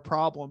Canaan, are a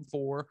problem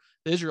for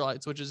the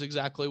Israelites, which is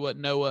exactly what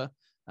Noah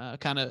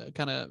kind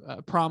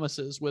of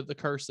promises with the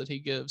curse that he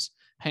gives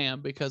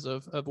Ham because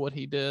of what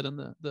he did and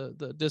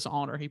the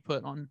dishonor he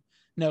put on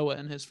Noah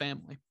and his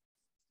family.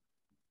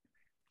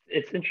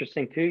 It's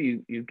interesting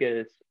too. You get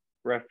this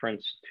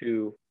reference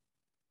to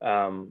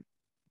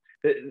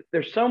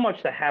there's so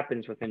much that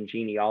happens within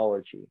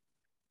genealogy.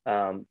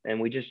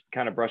 And we just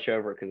kind of brush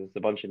over it because it's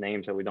a bunch of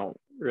names that we don't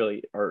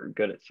really are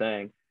good at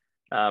saying.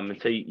 And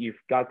so you've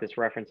got this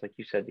reference, like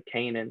you said, to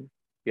Canaan.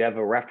 You have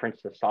a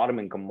reference to Sodom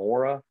and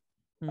Gomorrah.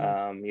 You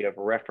have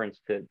a reference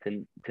to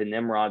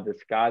Nimrod,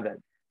 this guy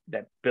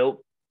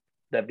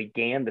that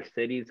began the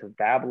cities of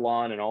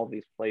Babylon and all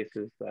these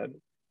places that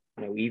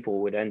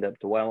evil would end up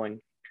dwelling.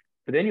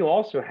 But then you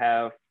also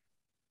have,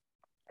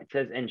 it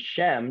says, and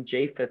Shem,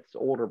 Japheth's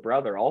older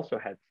brother, also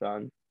had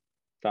sons.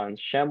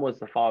 Shem was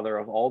the father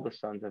of all the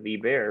sons of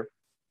Eber.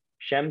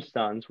 Shem's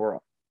sons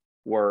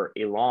were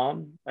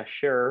Elam,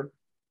 Ashur,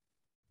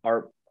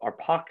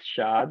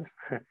 Arpachshad,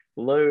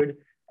 Lod,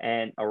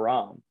 and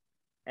Aram.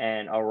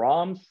 And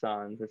Aram's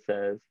sons, it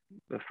says,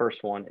 the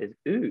first one is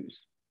Uz.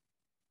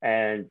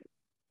 And,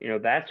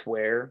 that's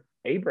where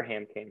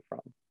Abraham came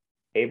from.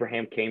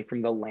 Abraham came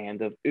from the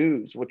land of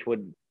Uz, which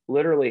would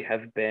literally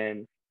have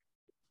been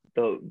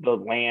the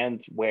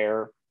land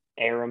where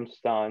Aram's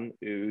son,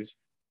 Uz,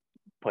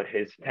 put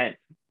his tent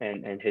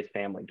and his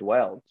family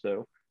dwelled.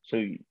 So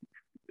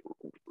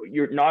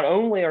you're not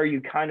only are you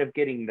kind of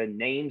getting the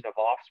names of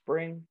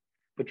offspring,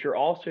 but you're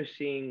also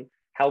seeing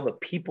how the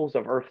peoples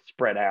of earth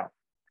spread out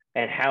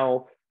and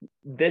how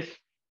this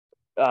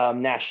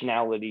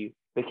nationality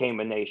became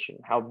a nation,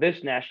 how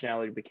this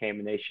nationality became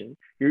a nation.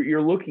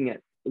 You're looking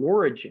at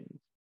origins.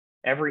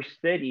 Every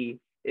city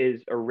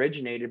is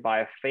originated by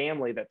a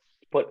family that's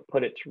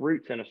put its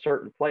roots in a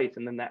certain place,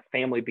 and then that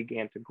family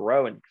began to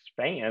grow and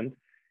expand,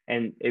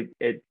 and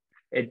it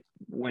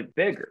went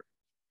bigger,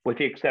 with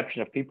the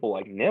exception of people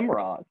like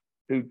Nimrod,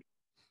 who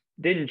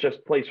didn't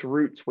just place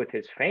roots with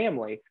his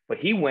family, but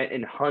he went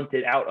and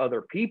hunted out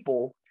other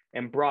people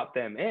and brought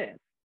them in.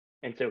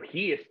 And so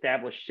he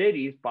established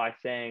cities by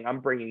saying, I'm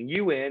bringing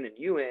you in and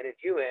you in and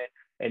you in.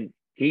 And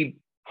he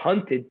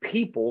hunted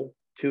people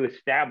to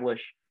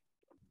establish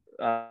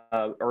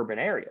urban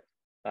areas.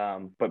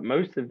 But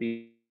most of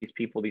these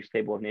people, these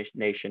stable of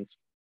nations,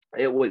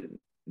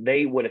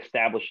 they would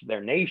establish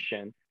their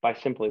nation by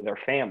simply their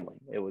family.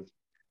 It was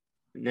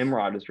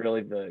Nimrod is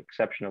really the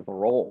exception of the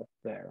role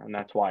there. And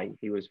that's why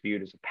he was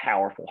viewed as a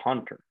powerful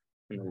hunter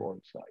in the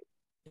Lord's sight.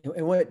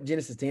 And what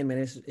Genesis 10, man,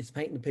 it's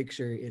painting the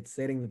picture. It's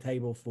setting the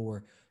table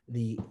for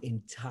pretty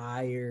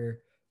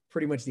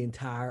much the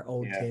entire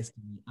Old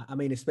Testament. I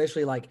mean,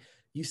 especially like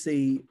you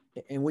see,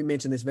 and we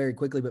mentioned this very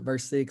quickly, but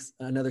verse 6,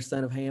 another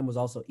son of Ham was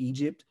also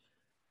Egypt.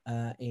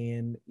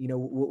 And,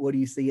 what do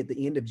you see at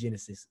the end of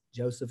Genesis?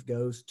 Joseph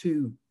goes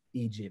to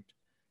Egypt.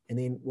 And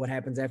then what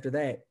happens after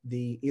that?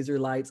 The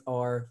Israelites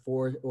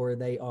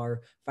they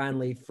are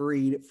finally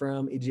freed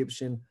from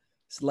Egyptian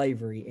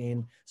slavery.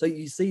 And so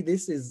you see,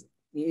 this is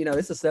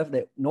stuff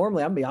that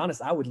normally, I'm gonna be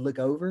honest, I would look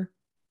over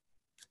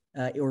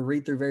or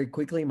read through very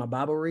quickly in my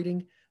Bible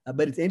reading.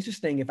 But it's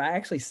interesting if I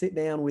actually sit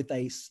down with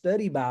a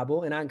study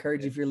Bible, and I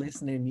encourage you, if you're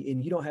listening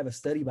and you don't have a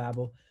study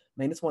Bible,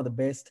 man, it's one of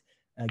the best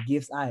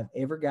gifts I have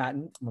ever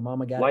gotten. My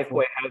mama got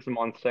Lifeway has them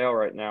on sale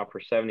right now for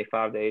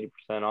 75 to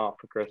 80% off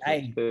for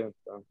Christmas too.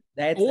 So.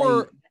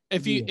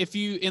 If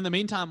you in the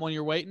meantime, when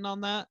you're waiting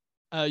on that,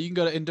 you can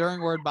go to Enduring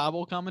Word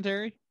Bible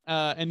Commentary.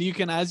 And you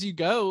can, as you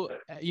go,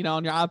 on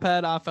your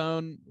iPad,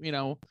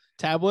 iPhone,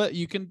 tablet,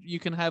 you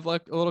can have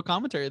like a little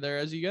commentary there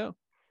as you go.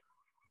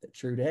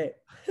 True that.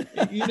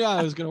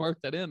 I was going to work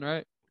that in,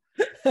 right?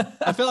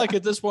 I feel like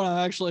at this point,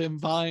 I actually am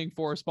vying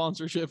for a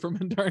sponsorship from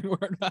Enduring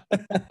Word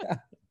Bible.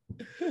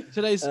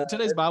 Today's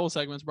Bible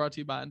segment is brought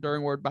to you by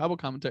Enduring Word Bible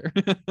Commentary.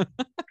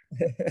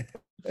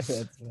 That's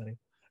funny.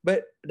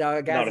 But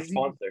no, guys, not a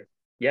sponsor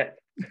yet.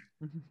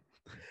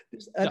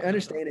 Just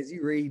understand as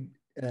you read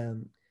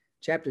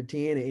chapter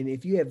 10, and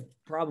if you have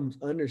problems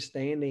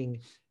understanding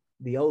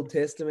the Old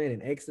Testament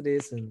and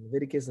Exodus and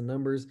Leviticus and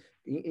Numbers,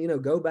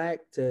 go back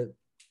to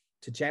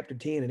chapter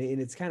 10,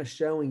 and it's kind of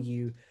showing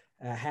you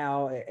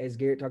how, as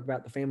Garrett talked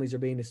about, the families are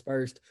being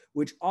dispersed,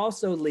 which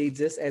also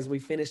leads us, as we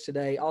finish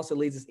today, also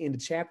leads us into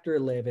chapter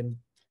 11,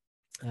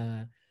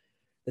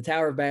 the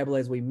Tower of Babel,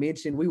 as we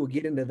mentioned. We will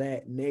get into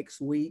that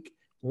next week.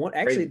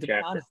 Actually, to be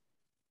honest,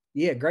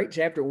 yeah, great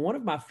chapter. One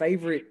of my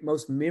favorite,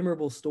 most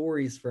memorable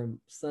stories from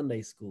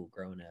Sunday school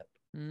growing up.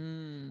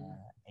 And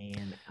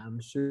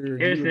I'm sure.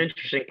 Here's an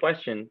interesting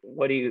question.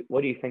 What do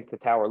you think the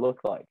tower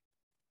looked like?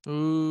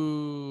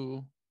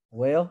 Ooh.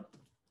 Well,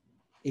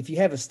 if you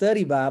have a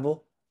study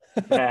Bible,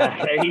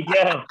 there you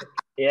go.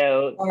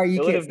 Yeah, or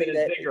you it would can't have been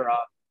a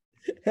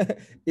ziggurat.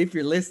 If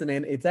you're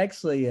listening, it's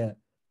actually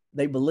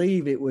they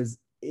believe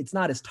it's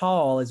not as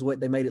tall as what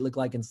they made it look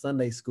like in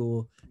Sunday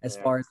school, as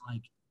far as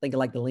like think of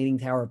like the Leaning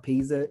Tower of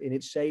Pisa in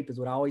its shape is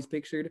what I always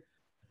pictured.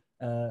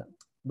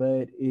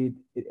 But it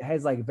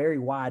has like a very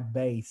wide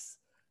base,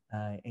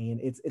 and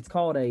it's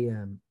called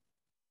a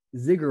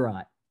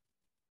ziggurat.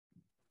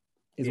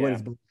 Is what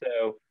it's.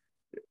 So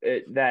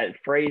that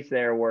phrase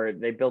there, where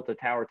they built a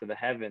tower to the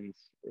heavens,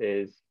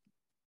 is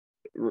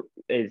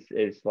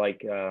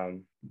like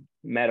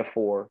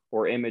metaphor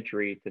or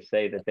imagery to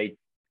say that they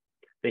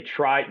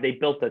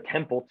built a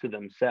temple to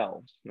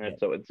themselves. And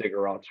that's what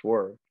ziggurats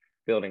were,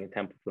 building a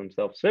temple to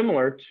themselves,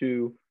 similar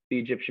to the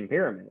Egyptian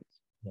pyramids.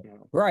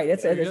 Right.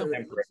 That's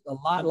a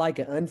lot like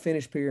an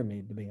unfinished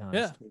pyramid, to be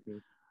honest. Yeah.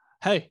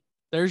 Hey,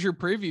 there's your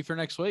preview for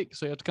next week.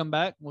 So you have to come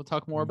back. We'll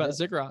talk more about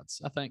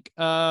ziggurats, I think.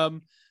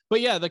 But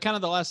yeah, the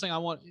last thing I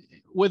want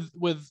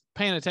with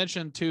paying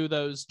attention to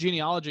those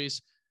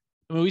genealogies.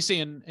 I mean, we see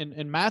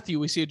in Matthew,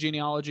 we see a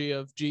genealogy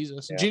of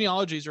Jesus. Yeah.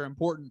 Genealogies are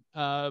important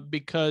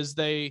because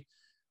they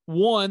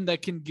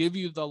can give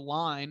you the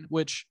line,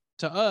 which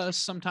to us,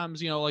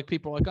 sometimes, like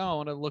people are like, oh, I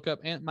want to look up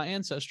my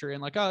ancestry,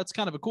 and like, oh, it's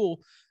kind of a cool.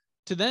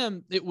 To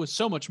them, it was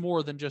so much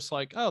more than just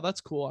like, oh, that's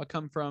cool, I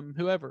come from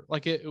whoever.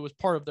 Like it was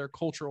part of their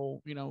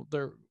cultural,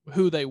 their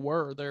who they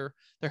were, their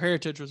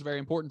heritage was very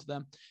important to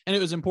them. And it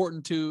was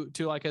important to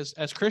like,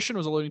 as Christian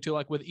was alluding to,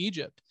 like with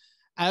Egypt,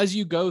 as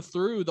you go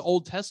through the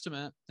Old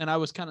Testament, and I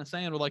was kind of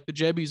saying with like the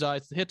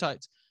Jebusites, the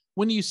Hittites,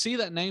 when you see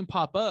that name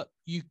pop up,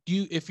 you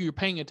if you're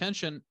paying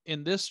attention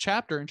in this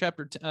chapter, in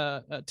chapter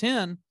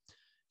 10,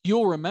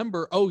 you'll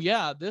remember, oh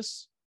yeah,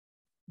 this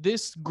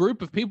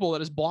group of people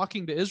that is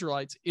blocking the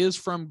Israelites is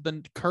from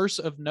the curse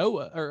of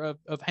Noah, or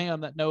of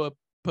Ham, that Noah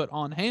put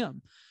on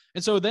Ham.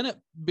 And so then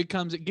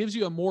it gives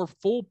you a more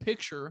full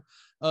picture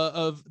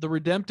of the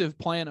redemptive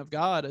plan of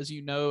God. As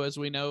we know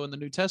in the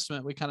New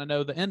Testament, we kind of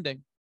know the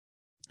ending.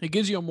 It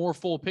gives you a more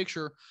full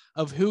picture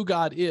of who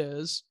God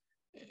is,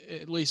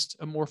 at least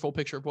a more full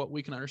picture of what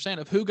we can understand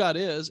of who God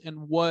is and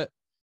what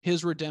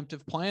his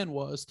redemptive plan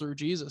was through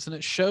Jesus. And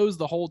it shows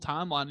the whole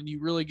timeline, and you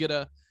really get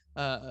a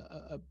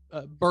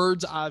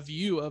bird's eye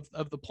view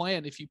of the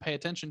plan if you pay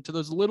attention to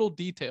those little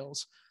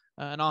details.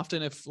 And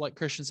often, if, like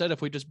Christian said,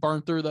 if we just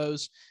burn through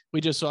those,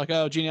 we just like,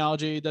 oh,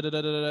 genealogy,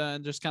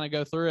 and just kind of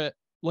go through it.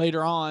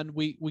 Later on,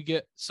 we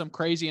get some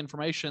crazy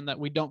information that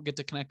we don't get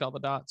to connect all the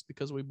dots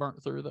because we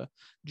burnt through the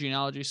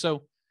genealogy.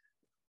 So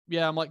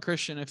yeah, I'm like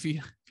Christian. If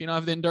you don't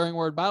have the Enduring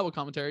Word Bible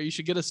Commentary, you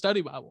should get a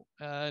study Bible,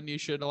 and you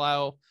should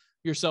allow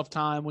yourself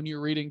time when you're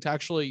reading to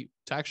actually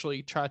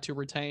try to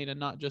retain and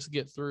not just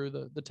get through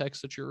the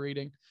text that you're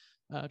reading.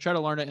 Try to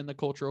learn it in the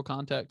cultural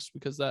context,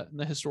 in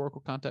the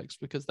historical context,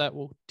 because that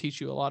will teach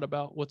you a lot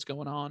about what's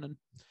going on and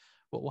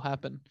what will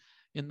happen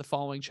in the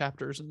following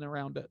chapters and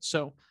around it.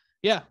 So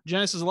yeah,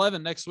 Genesis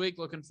 11 next week.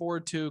 Looking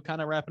forward to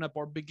kind of wrapping up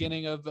our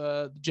beginning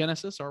of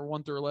Genesis, our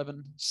 1 through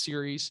 11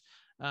 series,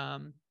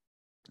 and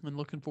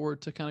looking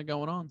forward to kind of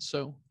going on.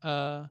 So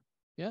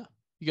yeah,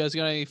 you guys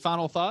got any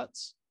final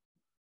thoughts?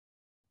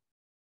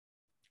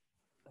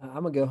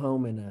 I'm gonna go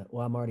home and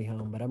I'm already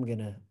home, but I'm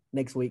gonna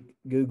next week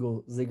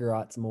Google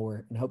ziggurats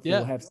more, and hopefully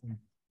we'll have some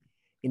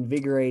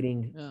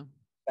invigorating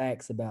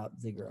facts about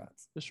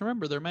ziggurats. Just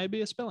remember, there may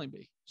be a spelling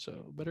bee,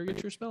 so better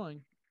get your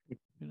spelling.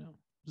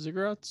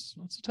 Ziggurats,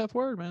 that's a tough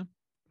word, man.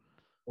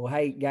 Well,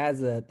 hey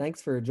guys,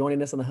 thanks for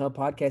joining us on the Hub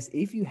Podcast.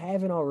 If you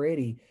haven't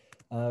already,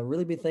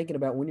 really be thinking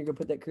about when you're gonna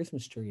put that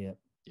Christmas tree up.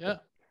 Yeah,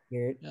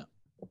 Garrett. Yeah,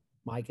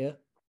 Micah.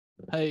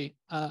 Hey,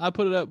 I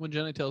put it up when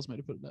Jenny tells me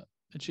to put it up,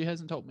 and she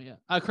hasn't told me yet.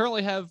 I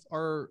currently have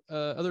our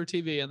other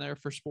TV in there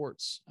for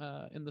sports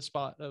in the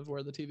spot of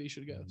where the TV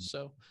should go.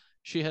 So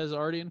she has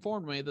already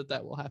informed me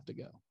that will have to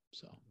go.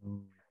 So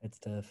it's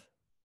tough.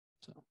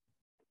 So,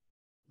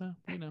 well,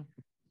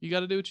 you got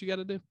to do what you got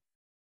to do.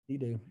 You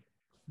do.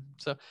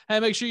 So, hey,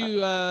 make sure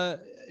you,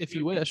 if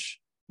you wish,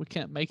 we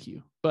can't make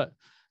you, but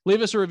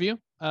leave us a review.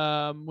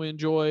 We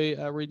enjoy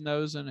reading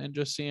those and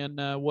just seeing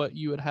what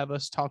you would have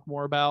us talk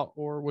more about,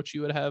 or what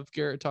you would have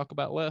Garrett talk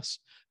about less.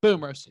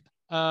 Boom, roasted.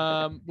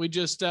 We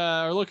just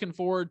are looking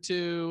forward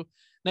to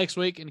next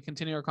week and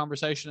continue our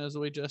conversation as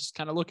we just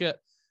kind of look at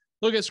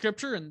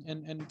scripture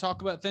and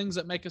talk about things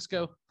that make us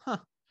go, huh,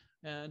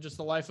 and just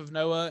the life of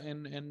Noah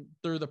and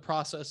through the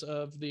process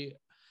of the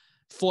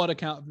flood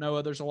account of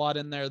Noah. There's a lot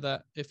in there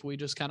that if we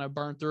just kind of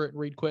burn through it and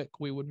read quick,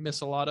 we would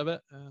miss a lot of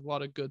it. A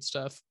lot of good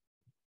stuff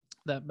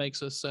that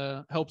makes us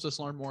helps us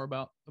learn more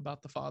about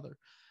the Father.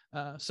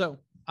 So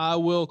I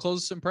will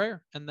close this in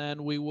prayer, and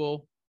then we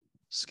will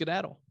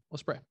skedaddle.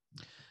 Let's pray.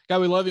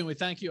 God, we love you and we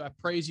thank you. I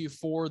praise you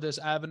for this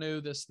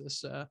avenue,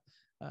 this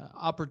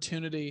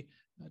opportunity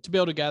to be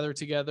able to gather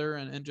together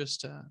and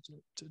just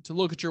to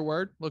look at your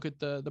word, look at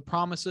the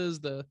promises,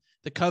 the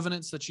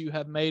covenants that you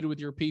have made with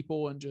your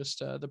people, and just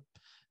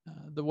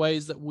the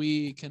ways that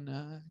we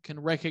can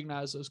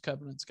recognize those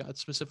covenants, God,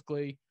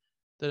 specifically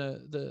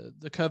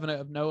the covenant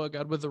of Noah,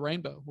 God, with the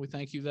rainbow. We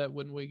thank you that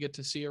when we get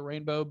to see a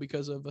rainbow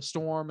because of a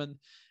storm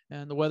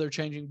and the weather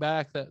changing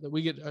back, that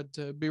we get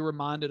to be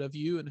reminded of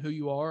you and who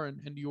you are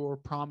and your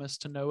promise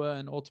to Noah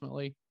and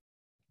ultimately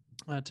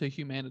to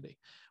humanity.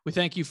 We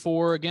thank you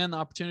for, again, the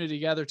opportunity to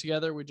gather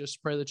together. We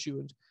just pray that you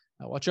would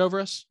watch over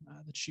us,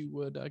 that you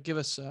would give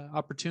us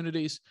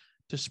opportunities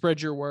to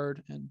spread your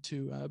word and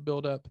to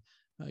build up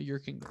your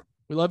kingdom.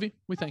 We love you.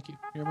 We thank you.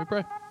 Here we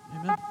pray.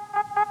 Amen.